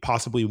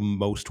 possibly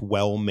most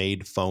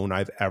well-made phone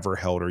I've ever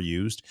held or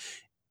used,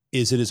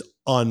 is it is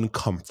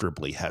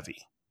uncomfortably heavy.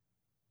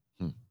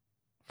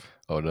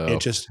 Oh no!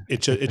 It just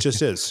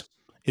is.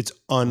 It's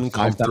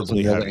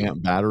uncomfortably 5,000 heavy.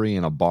 amp battery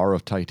and a bar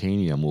of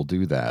titanium will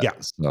do that. Yeah.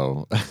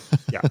 So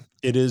yeah,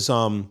 it is.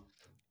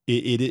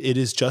 It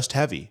is just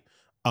heavy.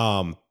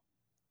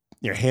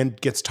 Your hand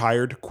gets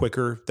tired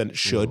quicker than it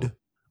should.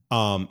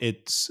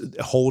 It's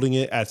holding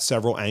it at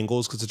several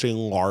angles because it's a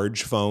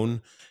large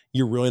phone.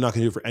 You're really not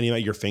going to do it for any of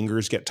it. Your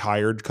fingers get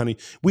tired.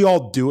 We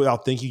all do it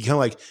without thinking. You kind of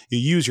like, you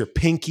use your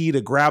pinky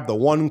to grab the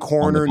one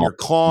corner and your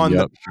claw.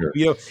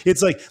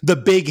 It's like the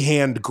big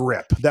hand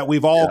grip that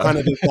we've all kind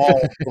of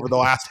evolved over the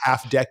last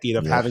half decade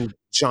of having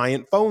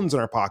giant phones in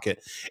our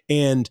pocket.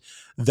 And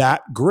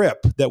that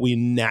grip that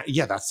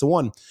that's the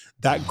one.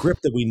 That grip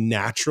that we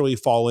naturally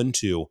fall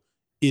into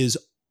is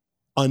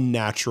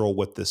unnatural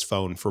with this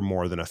phone for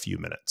more than a few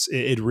minutes.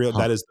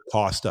 That is the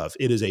cost of.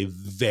 It is a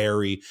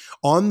very,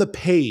 on the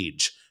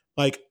page,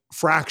 like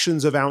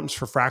fractions of ounce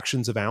for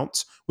fractions of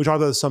ounce. We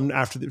talked about some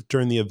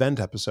during the event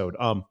episode.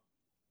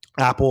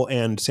 Apple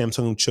and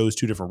Samsung chose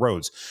two different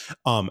roads.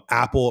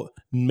 Apple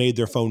made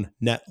their phone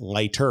net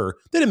lighter.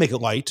 They didn't make it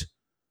light.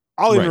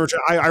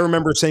 I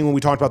remember saying when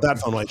we talked about that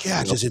phone, like,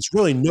 it's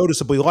really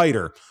noticeably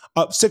lighter.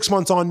 6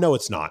 months on, no,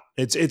 it's not.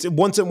 It's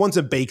once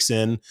it bakes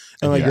in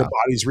and your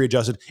body's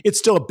readjusted, it's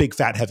still a big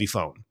fat heavy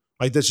phone.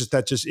 Like that's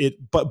just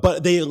it.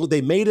 But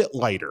they made it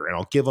lighter, and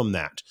I'll give them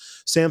that.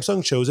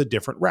 Samsung chose a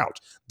different route.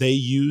 They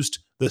used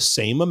the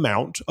same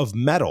amount of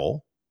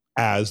metal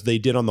as they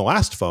did on the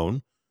last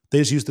phone. They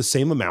just used the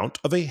same amount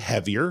of a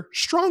heavier,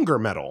 stronger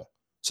metal.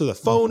 So the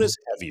phone is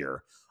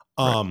heavier.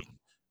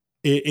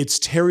 It's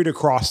carried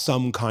across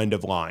some kind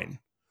of line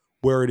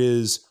where it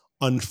is,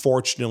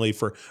 unfortunately,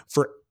 for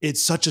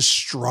it's such a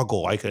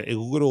struggle, like a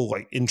little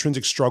like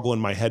intrinsic struggle in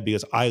my head,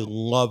 because I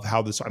love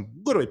how I'm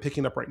literally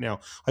picking up right now.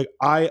 Like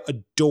I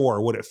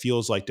adore what it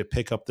feels like to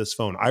pick up this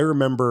phone. I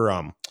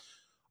remember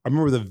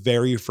the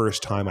very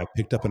first time I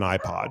picked up an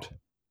iPod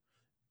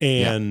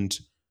and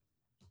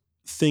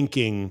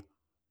thinking,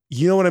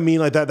 you know what I mean?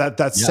 Like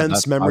that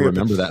sense memory. I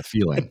remember that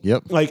feeling.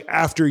 Yep. Like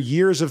after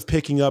years of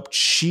picking up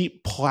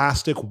cheap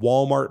plastic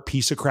Walmart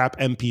piece of crap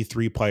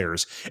MP3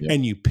 players,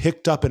 and you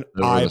picked up an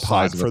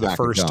iPod for the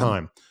first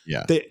time.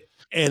 Yeah.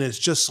 And it's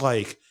just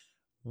like,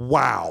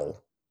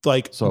 wow.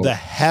 Like the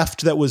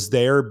heft that was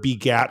there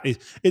begat it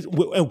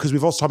because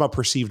we've also talked about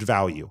perceived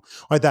value.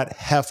 Like that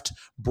heft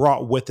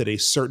brought with it a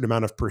certain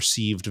amount of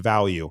perceived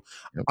value.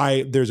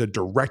 Yep. There's a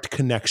direct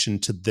connection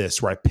to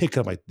this where I pick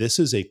up like, this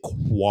is a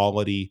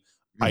quality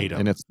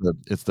item. And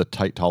it's the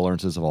tight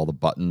tolerances of all the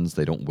buttons.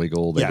 They don't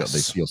wiggle. They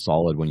feel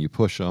solid when you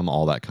push them.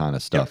 All that kind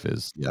of stuff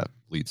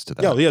leads to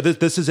that.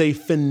 This is a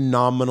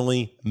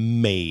phenomenally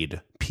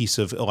made piece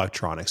of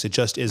electronics. It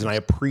just is, and I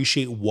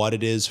appreciate what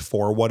it is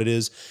for what it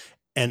is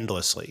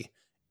endlessly,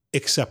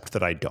 except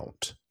that I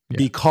don't.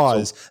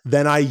 because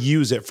then I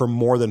use it for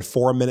more than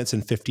 4 minutes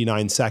and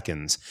 59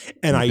 seconds,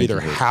 and I either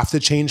have to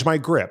change my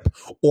grip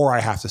or I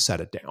have to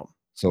set it down.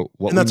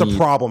 And that's a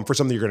problem for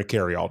something you're going to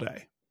carry all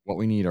day. What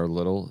we need are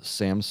little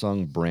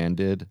Samsung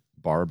branded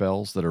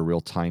barbells that are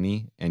real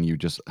tiny, and you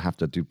just have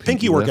to do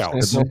pinky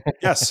workouts.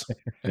 Yes.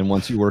 And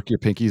once you work your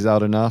pinkies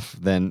out enough,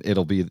 then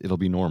it'll be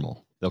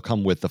normal. They'll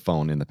come with the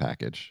phone in the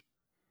package.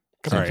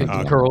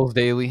 Pinky curls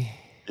daily.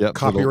 Yep,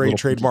 copyright,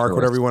 trademark,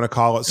 whatever you want to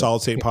call it.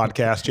 Solid State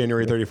Podcast,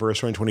 January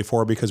 31st,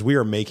 2024, because we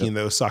are making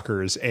those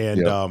suckers, and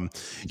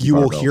you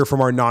will hear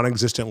from our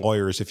non-existent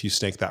lawyers if you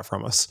snake that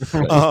from us.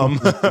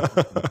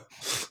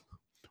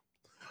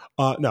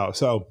 No,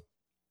 so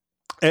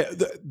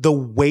the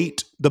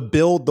weight, the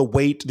build, the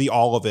weight, the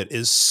all of it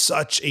is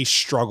such a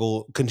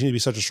struggle, continue to be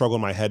such a struggle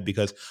in my head,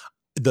 because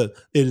it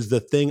is the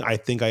thing I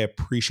think I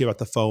appreciate about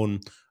the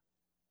phone,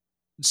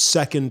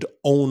 second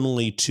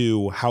only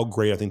to how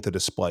great I think the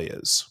display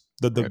is.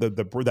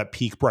 That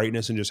peak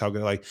brightness and just how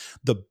good, like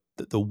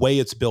the way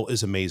it's built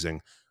is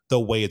amazing. The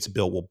way it's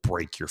built will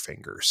break your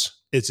fingers.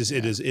 It's just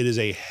it is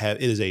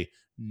a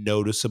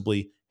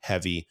noticeably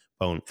heavy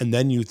phone, and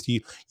then you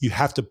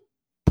have to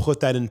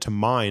put that into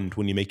mind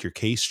when you make your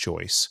case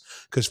choice.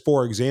 Because,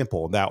 for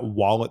example, that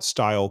wallet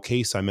style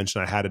case I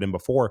mentioned, I had it in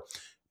before.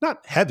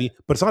 Not heavy,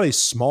 but it's not a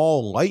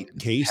small, light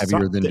case.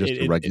 Heavier than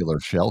just a regular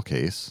shell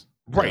case.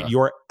 Right.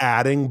 You're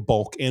adding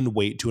bulk and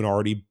weight to an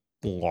already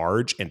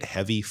large and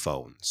heavy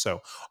phone.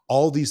 So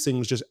all these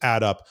things just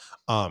add up.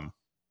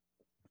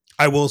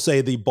 I will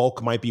say the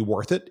bulk might be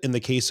worth it in the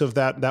case of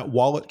that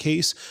wallet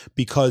case,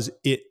 because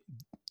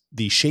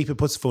the shape it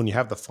puts the phone, you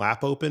have the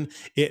flap open,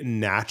 it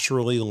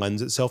naturally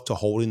lends itself to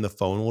holding the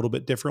phone a little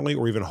bit differently,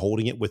 or even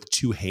holding it with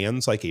two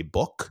hands like a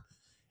book.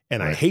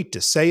 And I hate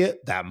to say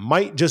it, that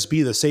might just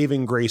be the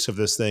saving grace of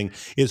this thing,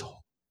 is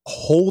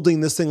holding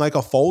this thing like a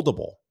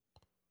foldable.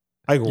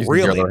 Like,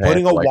 really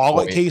putting a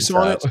wallet case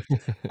on it.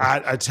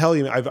 I tell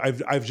you,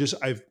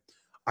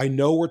 I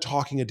know we're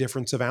talking a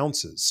difference of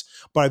ounces,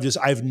 but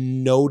I've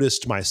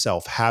noticed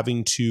myself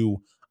having to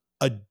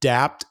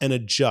adapt and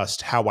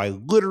adjust how I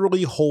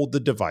literally hold the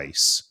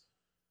device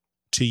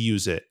to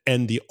use it.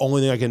 And the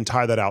only thing I can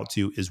tie that out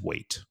to is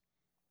weight.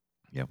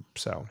 Yep.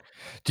 So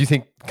do you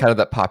think kind of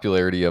that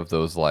popularity of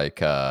those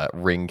like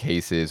ring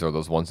cases, or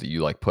those ones that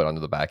you like put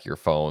onto the back of your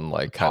phone,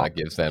 like kind of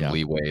gives them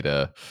leeway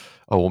to,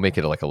 we'll make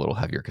it like a little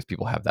heavier because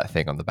people have that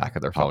thing on the back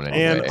of their phone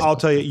anyway. And I'll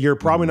tell you, you're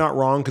probably not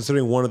wrong,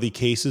 considering one of the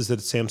cases that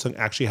Samsung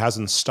actually has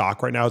in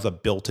stock right now is a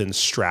built-in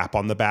strap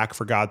on the back,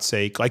 for God's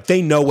sake. Like,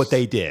 they know what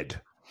they did.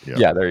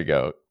 Yeah, there you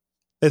go.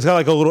 It's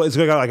got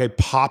like a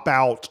pop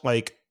out,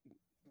 like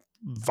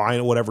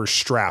vinyl, whatever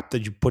strap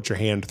that you put your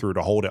hand through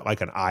to hold it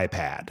like an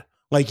iPad.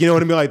 Like, you know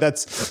what I mean? Like,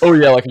 that's... Oh,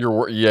 yeah, like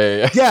your...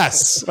 Yeah.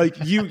 Yes. Like,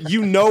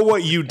 you know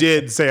what you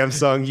did,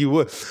 Samsung.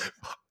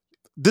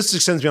 This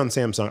extends beyond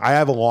Samsung. I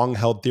have a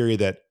long-held theory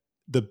that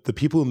the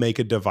people who make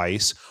a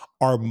device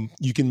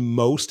you can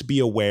most be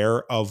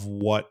aware of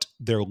what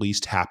they're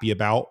least happy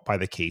about by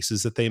the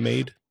cases that they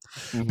made.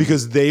 Mm-hmm.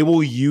 Because they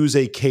will use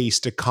a case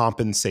to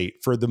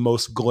compensate for the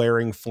most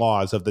glaring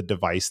flaws of the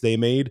device they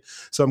made.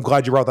 So I'm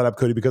glad you brought that up,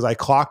 Cody, because I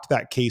clocked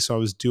that case when I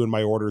was doing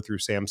my order through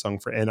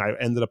Samsung and I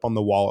ended up on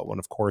the wallet one,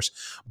 of course.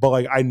 But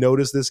like, I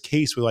noticed this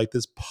case with like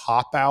this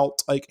pop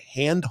out like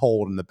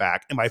handhold in the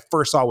back, and my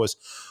first thought was,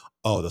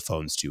 oh, the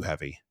phone's too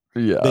heavy.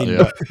 Yeah,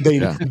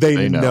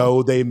 they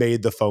know they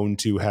made the phone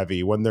too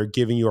heavy when they're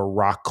giving you a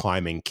rock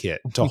climbing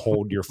kit to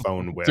hold your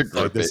phone with.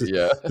 Like, this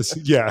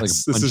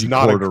is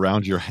not cord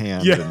around your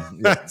hand. Yeah,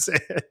 that's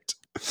it.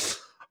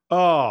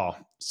 Oh,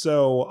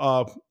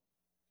 so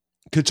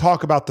could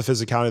talk about the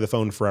physicality of the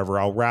phone forever.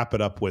 I'll wrap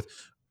it up with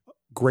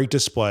great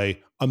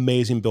display,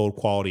 amazing build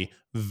quality,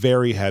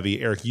 very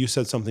heavy. Eric, you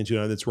said something too,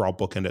 and that's where I'll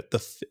bookend it.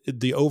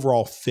 The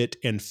overall fit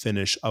and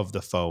finish of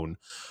the phone.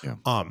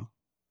 Yeah.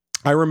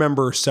 I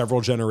remember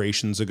several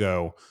generations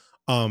ago,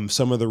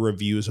 some of the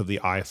reviews of the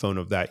iPhone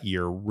of that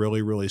year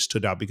really, really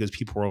stood out because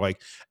people were like,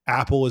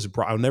 Apple is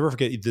I'll never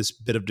forget this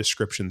bit of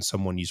description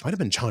someone used. Might have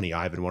been Johnny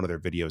Ive in one of their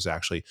videos,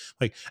 actually.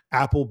 Like,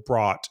 Apple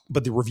but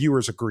the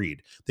reviewers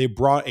agreed, they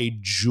brought a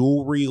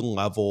jewelry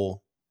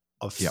level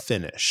of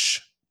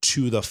finish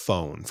to the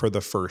phone for the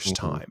first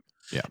time.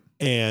 Yeah.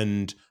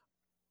 And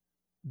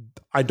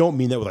I don't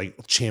mean that with like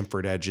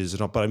chamfered edges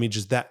and all, but I mean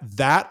just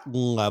that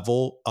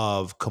level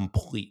of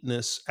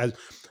completeness. As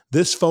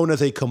this phone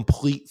has a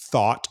complete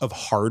thought of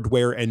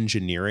hardware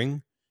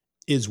engineering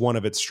is one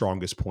of its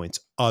strongest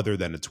points, other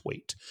than its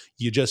weight.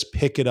 You just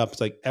pick it up.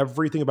 It's like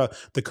everything about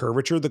the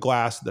curvature of the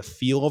glass, the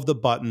feel of the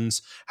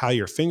buttons, how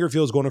your finger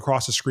feels going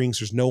across the screen.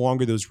 So there's no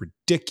longer those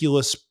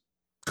ridiculous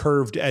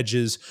curved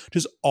edges.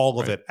 Just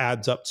all of it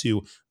adds up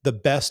to the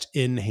best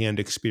in-hand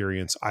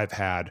experience I've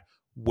had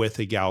with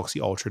a Galaxy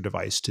Ultra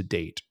device to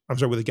date. I'm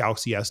sorry, with a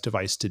Galaxy S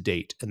device to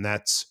date. And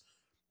that's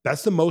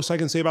the most I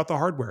can say about the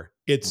hardware.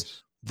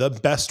 It's the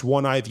best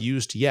one I've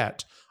used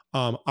yet.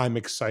 I'm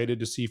excited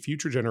to see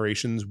future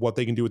generations, what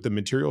they can do with the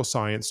material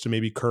science to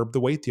maybe curb the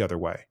weight the other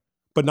way,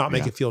 but not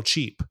make it feel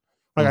cheap.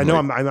 Like, I know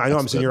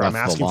I'm sitting here, I'm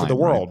asking for the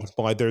world,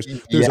 but like there's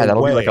that'll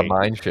a way. be like a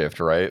mind shift,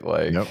 right?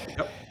 Like,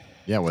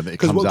 Yeah, when it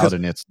comes out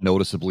and it's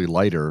noticeably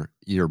lighter,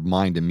 your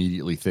mind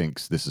immediately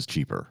thinks this is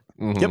cheaper.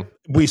 Mm-hmm. Yep.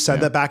 We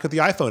said that back at the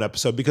iPhone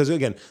episode, because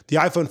again, the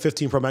iPhone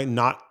 15 Pro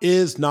Max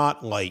is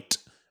not light.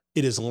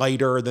 It is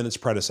lighter than its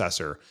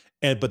predecessor.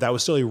 But that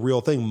was still a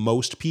real thing.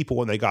 Most people,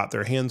 when they got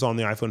their hands on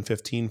the iPhone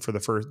 15 for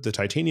the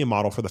titanium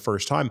model for the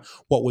first time,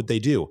 what would they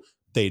do?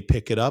 They'd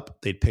pick it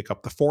up. They'd pick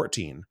up the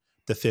 14.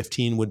 The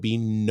 15 would be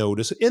in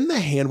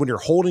the hand when you're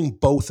holding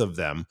both of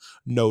them,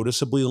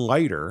 noticeably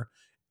lighter.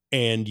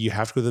 And you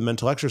have to go through the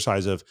mental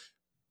exercise of,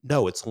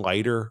 no, it's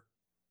lighter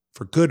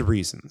for good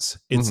reasons.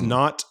 It's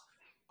not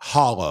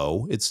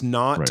hollow. It's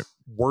not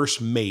worse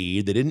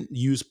made. They didn't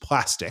use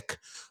plastic,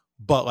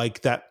 but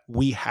like that,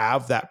 we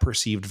have that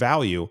perceived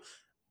value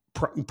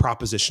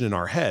proposition in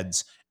our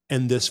heads.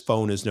 And this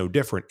phone is no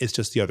different. It's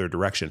just the other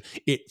direction.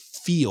 It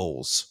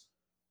feels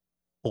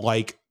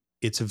like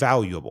it's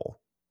valuable.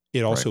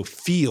 It also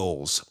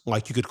feels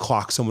like you could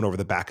clock someone over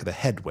the back of the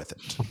head with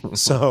it.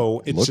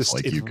 So it's looks just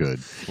like you could.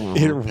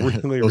 It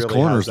really, those really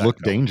corners look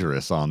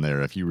dangerous on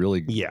there if you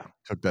really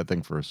took that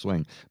thing for a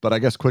swing. But I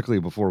guess quickly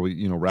before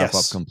we wrap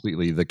up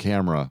completely, the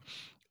camera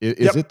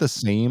is it the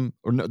same,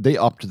 or no? They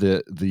upped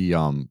the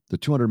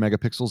 200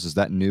 megapixels. Is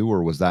that new,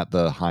 or was that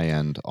the high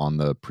end on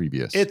the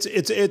previous? It's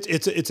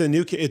a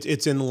new.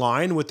 It's in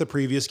line with the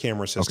previous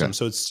camera system. Okay.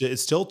 So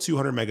it's still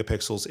 200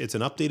 megapixels. It's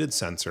an updated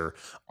sensor.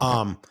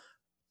 Okay.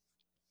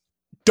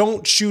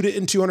 Don't shoot it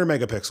in 200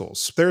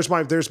 megapixels.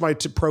 There's my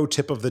pro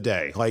tip of the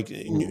day. Like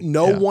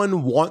no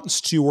one wants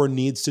to or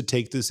needs to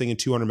take this thing in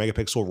 200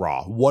 megapixel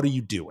raw. What are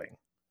you doing?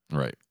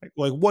 Right.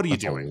 Like what are you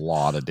doing? A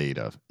lot of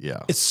data.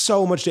 Yeah. It's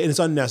so much data, and it's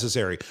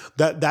unnecessary.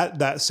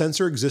 That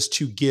sensor exists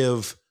to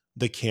give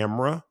the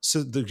camera,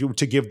 to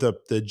give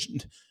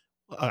the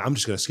I'm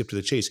just going to skip to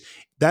the chase.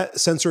 That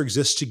sensor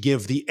exists to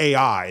give the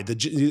AI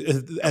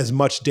as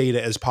much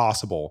data as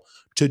possible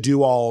to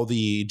do all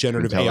the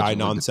generative AI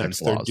nonsense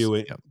they're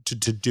doing, to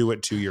do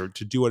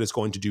what it's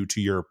going to do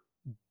to your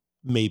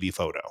maybe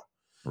photo.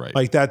 Right.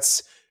 Like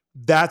that's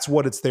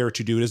what it's there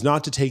to do. It is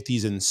not to take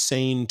these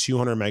insane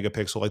 200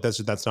 megapixel. Like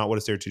that's not what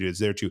it's there to do. It's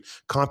there to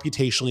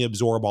computationally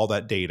absorb all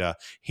that data,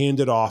 hand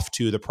it off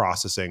to the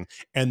processing,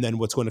 and then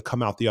what's going to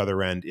come out the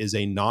other end is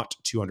a not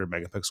 200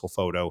 megapixel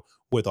photo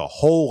with a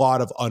whole lot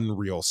of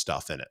unreal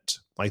stuff in it.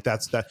 Like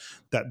that's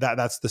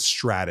the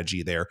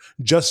strategy there.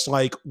 Just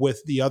like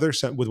with one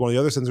of the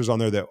other sensors on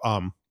there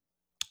that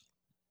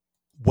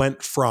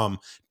went from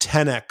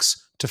 10x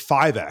to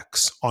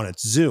 5x on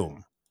its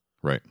zoom.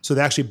 Right. So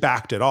they actually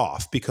backed it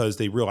off because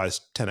they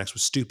realized 10x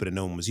was stupid and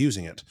no one was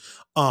using it.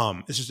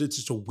 It's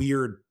just a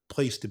weird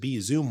place to be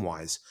zoom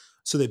wise.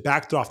 So they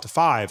backed it off to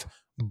 5,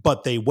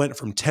 but they went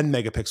from 10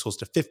 megapixels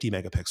to 50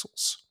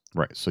 megapixels.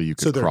 Right. So you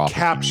could they're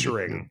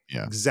capturing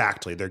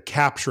exactly. They're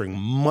capturing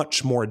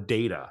much more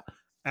data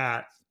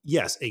at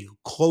a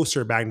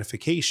closer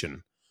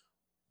magnification,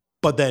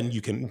 but then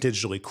you can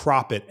digitally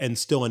crop it and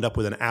still end up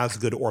with an as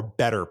good or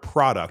better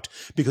product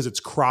because it's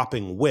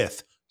cropping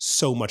with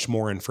so much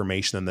more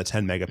information than the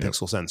 10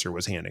 megapixel sensor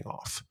was handing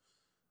off.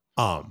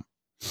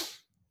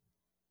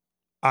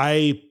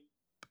 I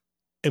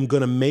am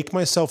going to make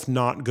myself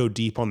not go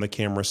deep on the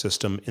camera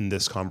system in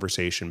this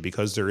conversation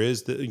because there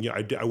is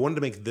I wanted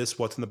to make this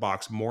what's in the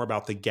box more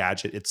about the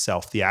gadget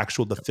itself,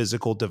 the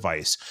physical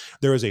device.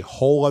 There is a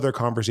whole other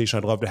conversation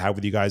I'd love to have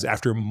with you guys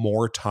after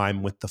more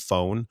time with the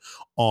phone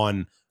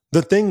on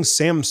the things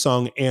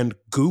Samsung and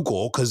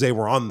Google, because they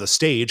were on the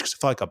stage, because it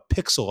felt like a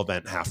Pixel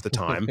event half the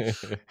time,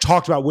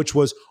 talked about, which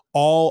was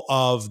all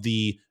of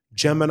the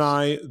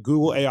Gemini,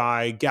 Google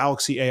AI,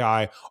 Galaxy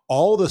AI,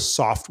 all the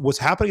what's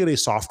happening at a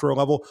software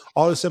level.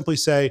 I'll just simply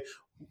say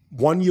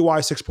One UI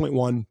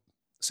 6.1,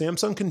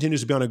 Samsung continues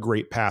to be on a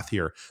great path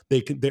here.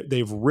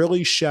 They've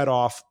really shed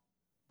off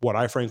what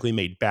I frankly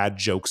made bad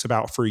jokes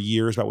about for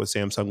years about what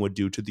Samsung would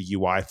do to the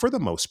UI. For the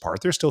most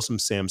part, there's still some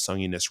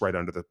Samsunginess right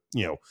under the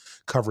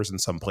covers in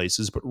some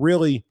places, but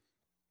really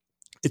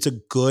it's a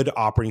good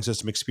operating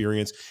system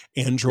experience.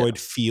 Android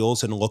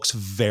feels and looks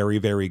very,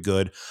 very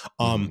good.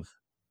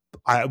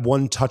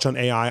 One touch on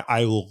AI,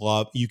 I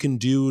love, you can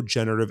do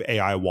generative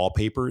AI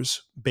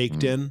wallpapers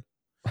baked in.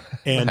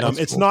 And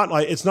it's cool.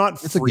 It's not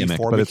free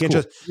form. You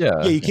can't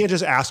you can't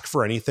just ask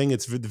for anything.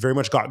 It's very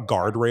much got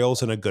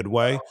guardrails in a good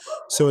way.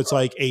 So it's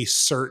like a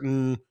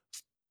certain,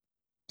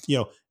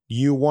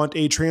 you want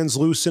a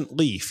translucent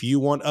leaf, you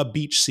want a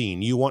beach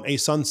scene, you want a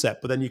sunset,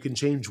 but then you can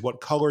change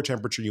what color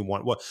temperature you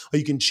want.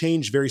 You can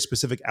change very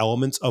specific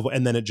elements of,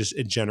 and then it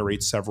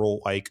generates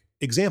several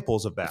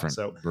examples of that. Different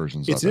so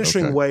versions. It's an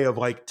interesting way of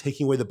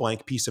taking away the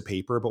blank piece of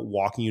paper, but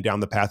walking you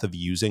down the path of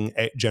using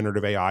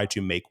generative AI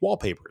to make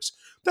wallpapers.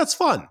 That's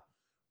fun.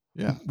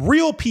 Yeah.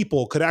 Real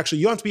people could actually,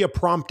 you don't have to be a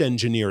prompt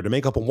engineer to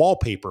make up a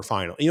wallpaper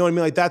finally. You know what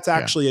I mean? That's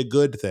actually a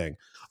good thing.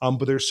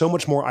 But there's so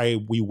much more I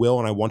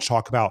want to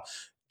talk about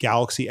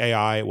Galaxy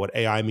AI, what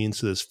AI means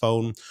to this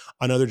phone.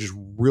 Another just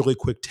really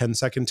quick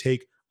 10-second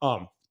take.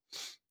 Because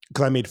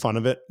I made fun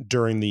of it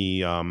during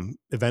the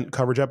event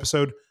coverage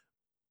episode.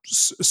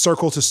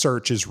 Circle to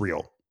search is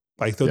real.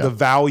 The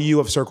value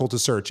of circle to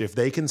search, if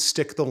they can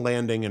stick the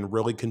landing and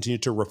really continue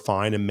to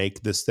refine and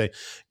make this thing,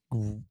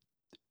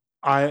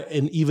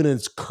 and even in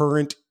its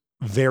current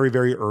very,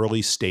 very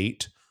early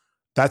state,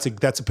 that's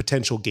a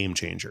potential game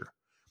changer.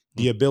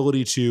 The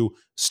ability to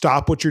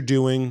stop what you're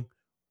doing,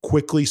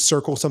 quickly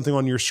circle something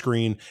on your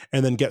screen,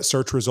 and then get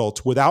search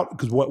results without,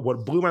 because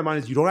what blew my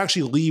mind is you don't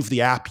actually leave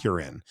the app you're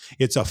in.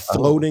 It's a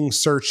floating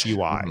search UI.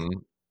 Mm-hmm.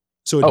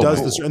 So it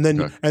does this, and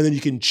then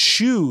you can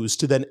choose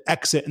to then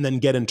exit and then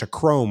get into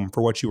Chrome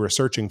for what you were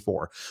searching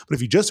for. But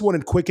if you just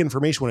wanted quick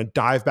information, want to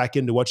dive back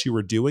into what you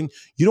were doing,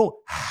 you don't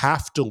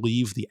have to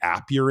leave the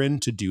app you're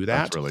in to do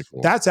that. That's really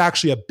cool. That's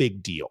actually a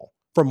big deal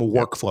from a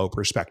workflow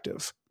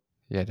perspective.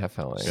 Yeah,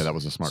 definitely. Yeah, that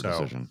was a smart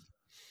decision.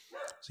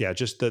 So yeah,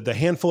 just the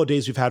handful of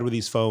days we've had with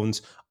these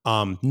phones,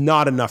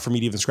 not enough for me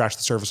to even scratch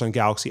the surface on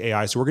Galaxy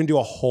AI. So we're going to do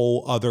a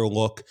whole other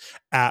look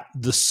at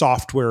the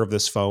software of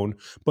this phone.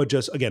 But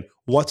just again,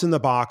 what's in the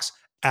box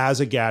as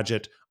a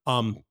gadget?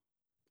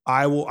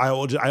 I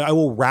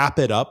will wrap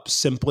it up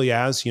simply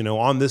as,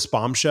 on this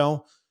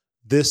bombshell.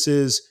 If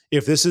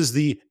this is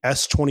the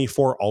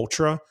S24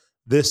 Ultra,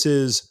 this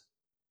is,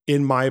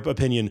 in my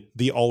opinion,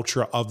 the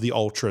Ultra of the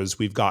Ultras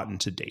we've gotten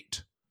to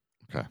date.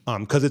 Okay.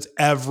 Because it's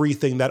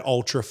everything that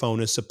Ultra phone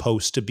is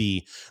supposed to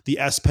be. The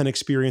S Pen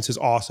experience is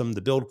awesome.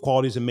 The build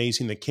quality is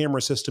amazing. The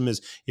camera system is,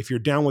 if you're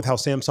down with how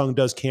Samsung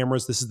does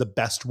cameras, this is the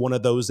best one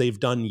of those they've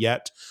done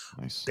yet.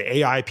 Nice. The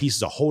AI piece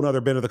is a whole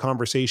other bit of the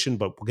conversation,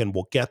 but again,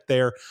 we'll get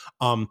there.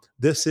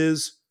 This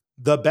is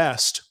the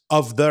best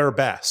of their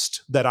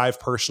best that I've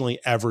personally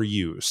ever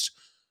used.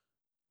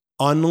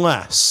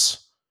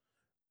 Unless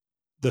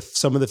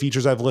some of the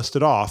features I've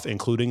listed off,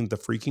 including the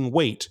freaking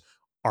weight,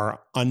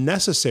 are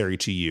unnecessary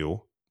to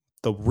you.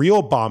 The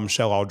real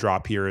bombshell I'll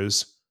drop here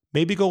is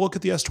maybe go look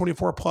at the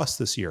S24 Plus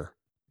this year.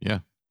 Yeah.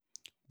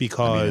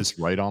 Because it's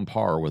right on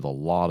par with a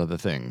lot of the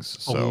things.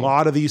 So. A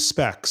lot of these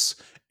specs,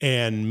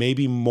 and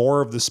maybe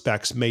more of the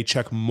specs may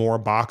check more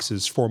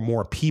boxes for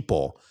more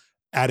people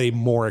at a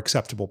more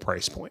acceptable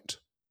price point.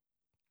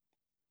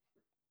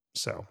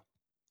 So,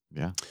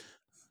 yeah.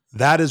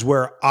 That is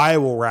where I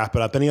will wrap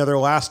it up. Any other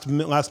last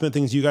minute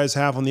things you guys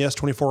have on the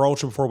S24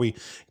 Ultra before we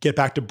get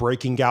back to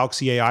breaking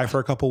Galaxy AI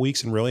for a couple of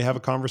weeks and really have a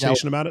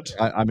conversation about it?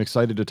 I'm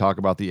excited to talk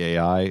about the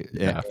AI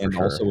and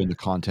also in the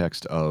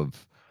context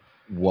of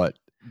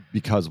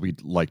because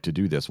we'd like to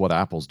do this, what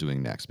Apple's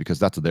doing next, because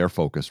that's their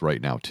focus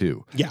right now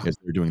too. Yeah. Is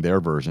they're doing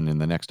their version in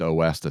the next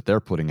OS that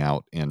they're putting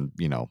out in,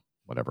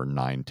 whatever,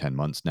 9-10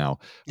 months now.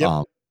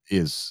 Yep.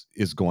 Is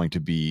going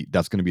to be,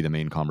 that's going to be the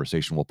main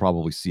conversation. We'll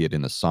probably see it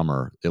in the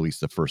summer, at least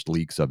the first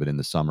leaks of it in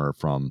the summer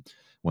from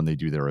when they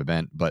do their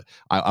event. But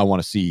I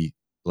want to see,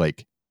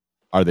 like,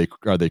 are they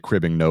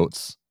cribbing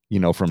notes, from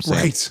Samsung?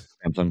 Right.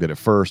 Samsung did it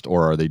first,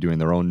 or are they doing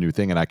their own new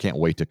thing? And I can't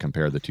wait to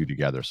compare the two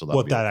together. So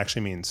what that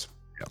actually means.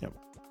 Yep.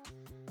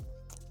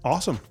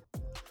 Awesome.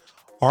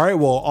 All right.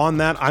 Well, on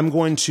that, I'm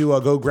going to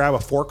go grab a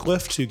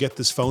forklift to get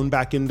this phone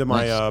back into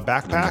my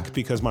backpack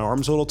because my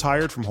arm's a little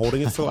tired from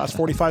holding it for the last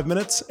 45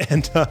 minutes.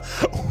 And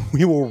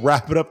we will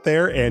wrap it up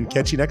there and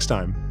catch you next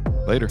time.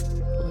 Later.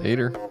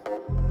 Later.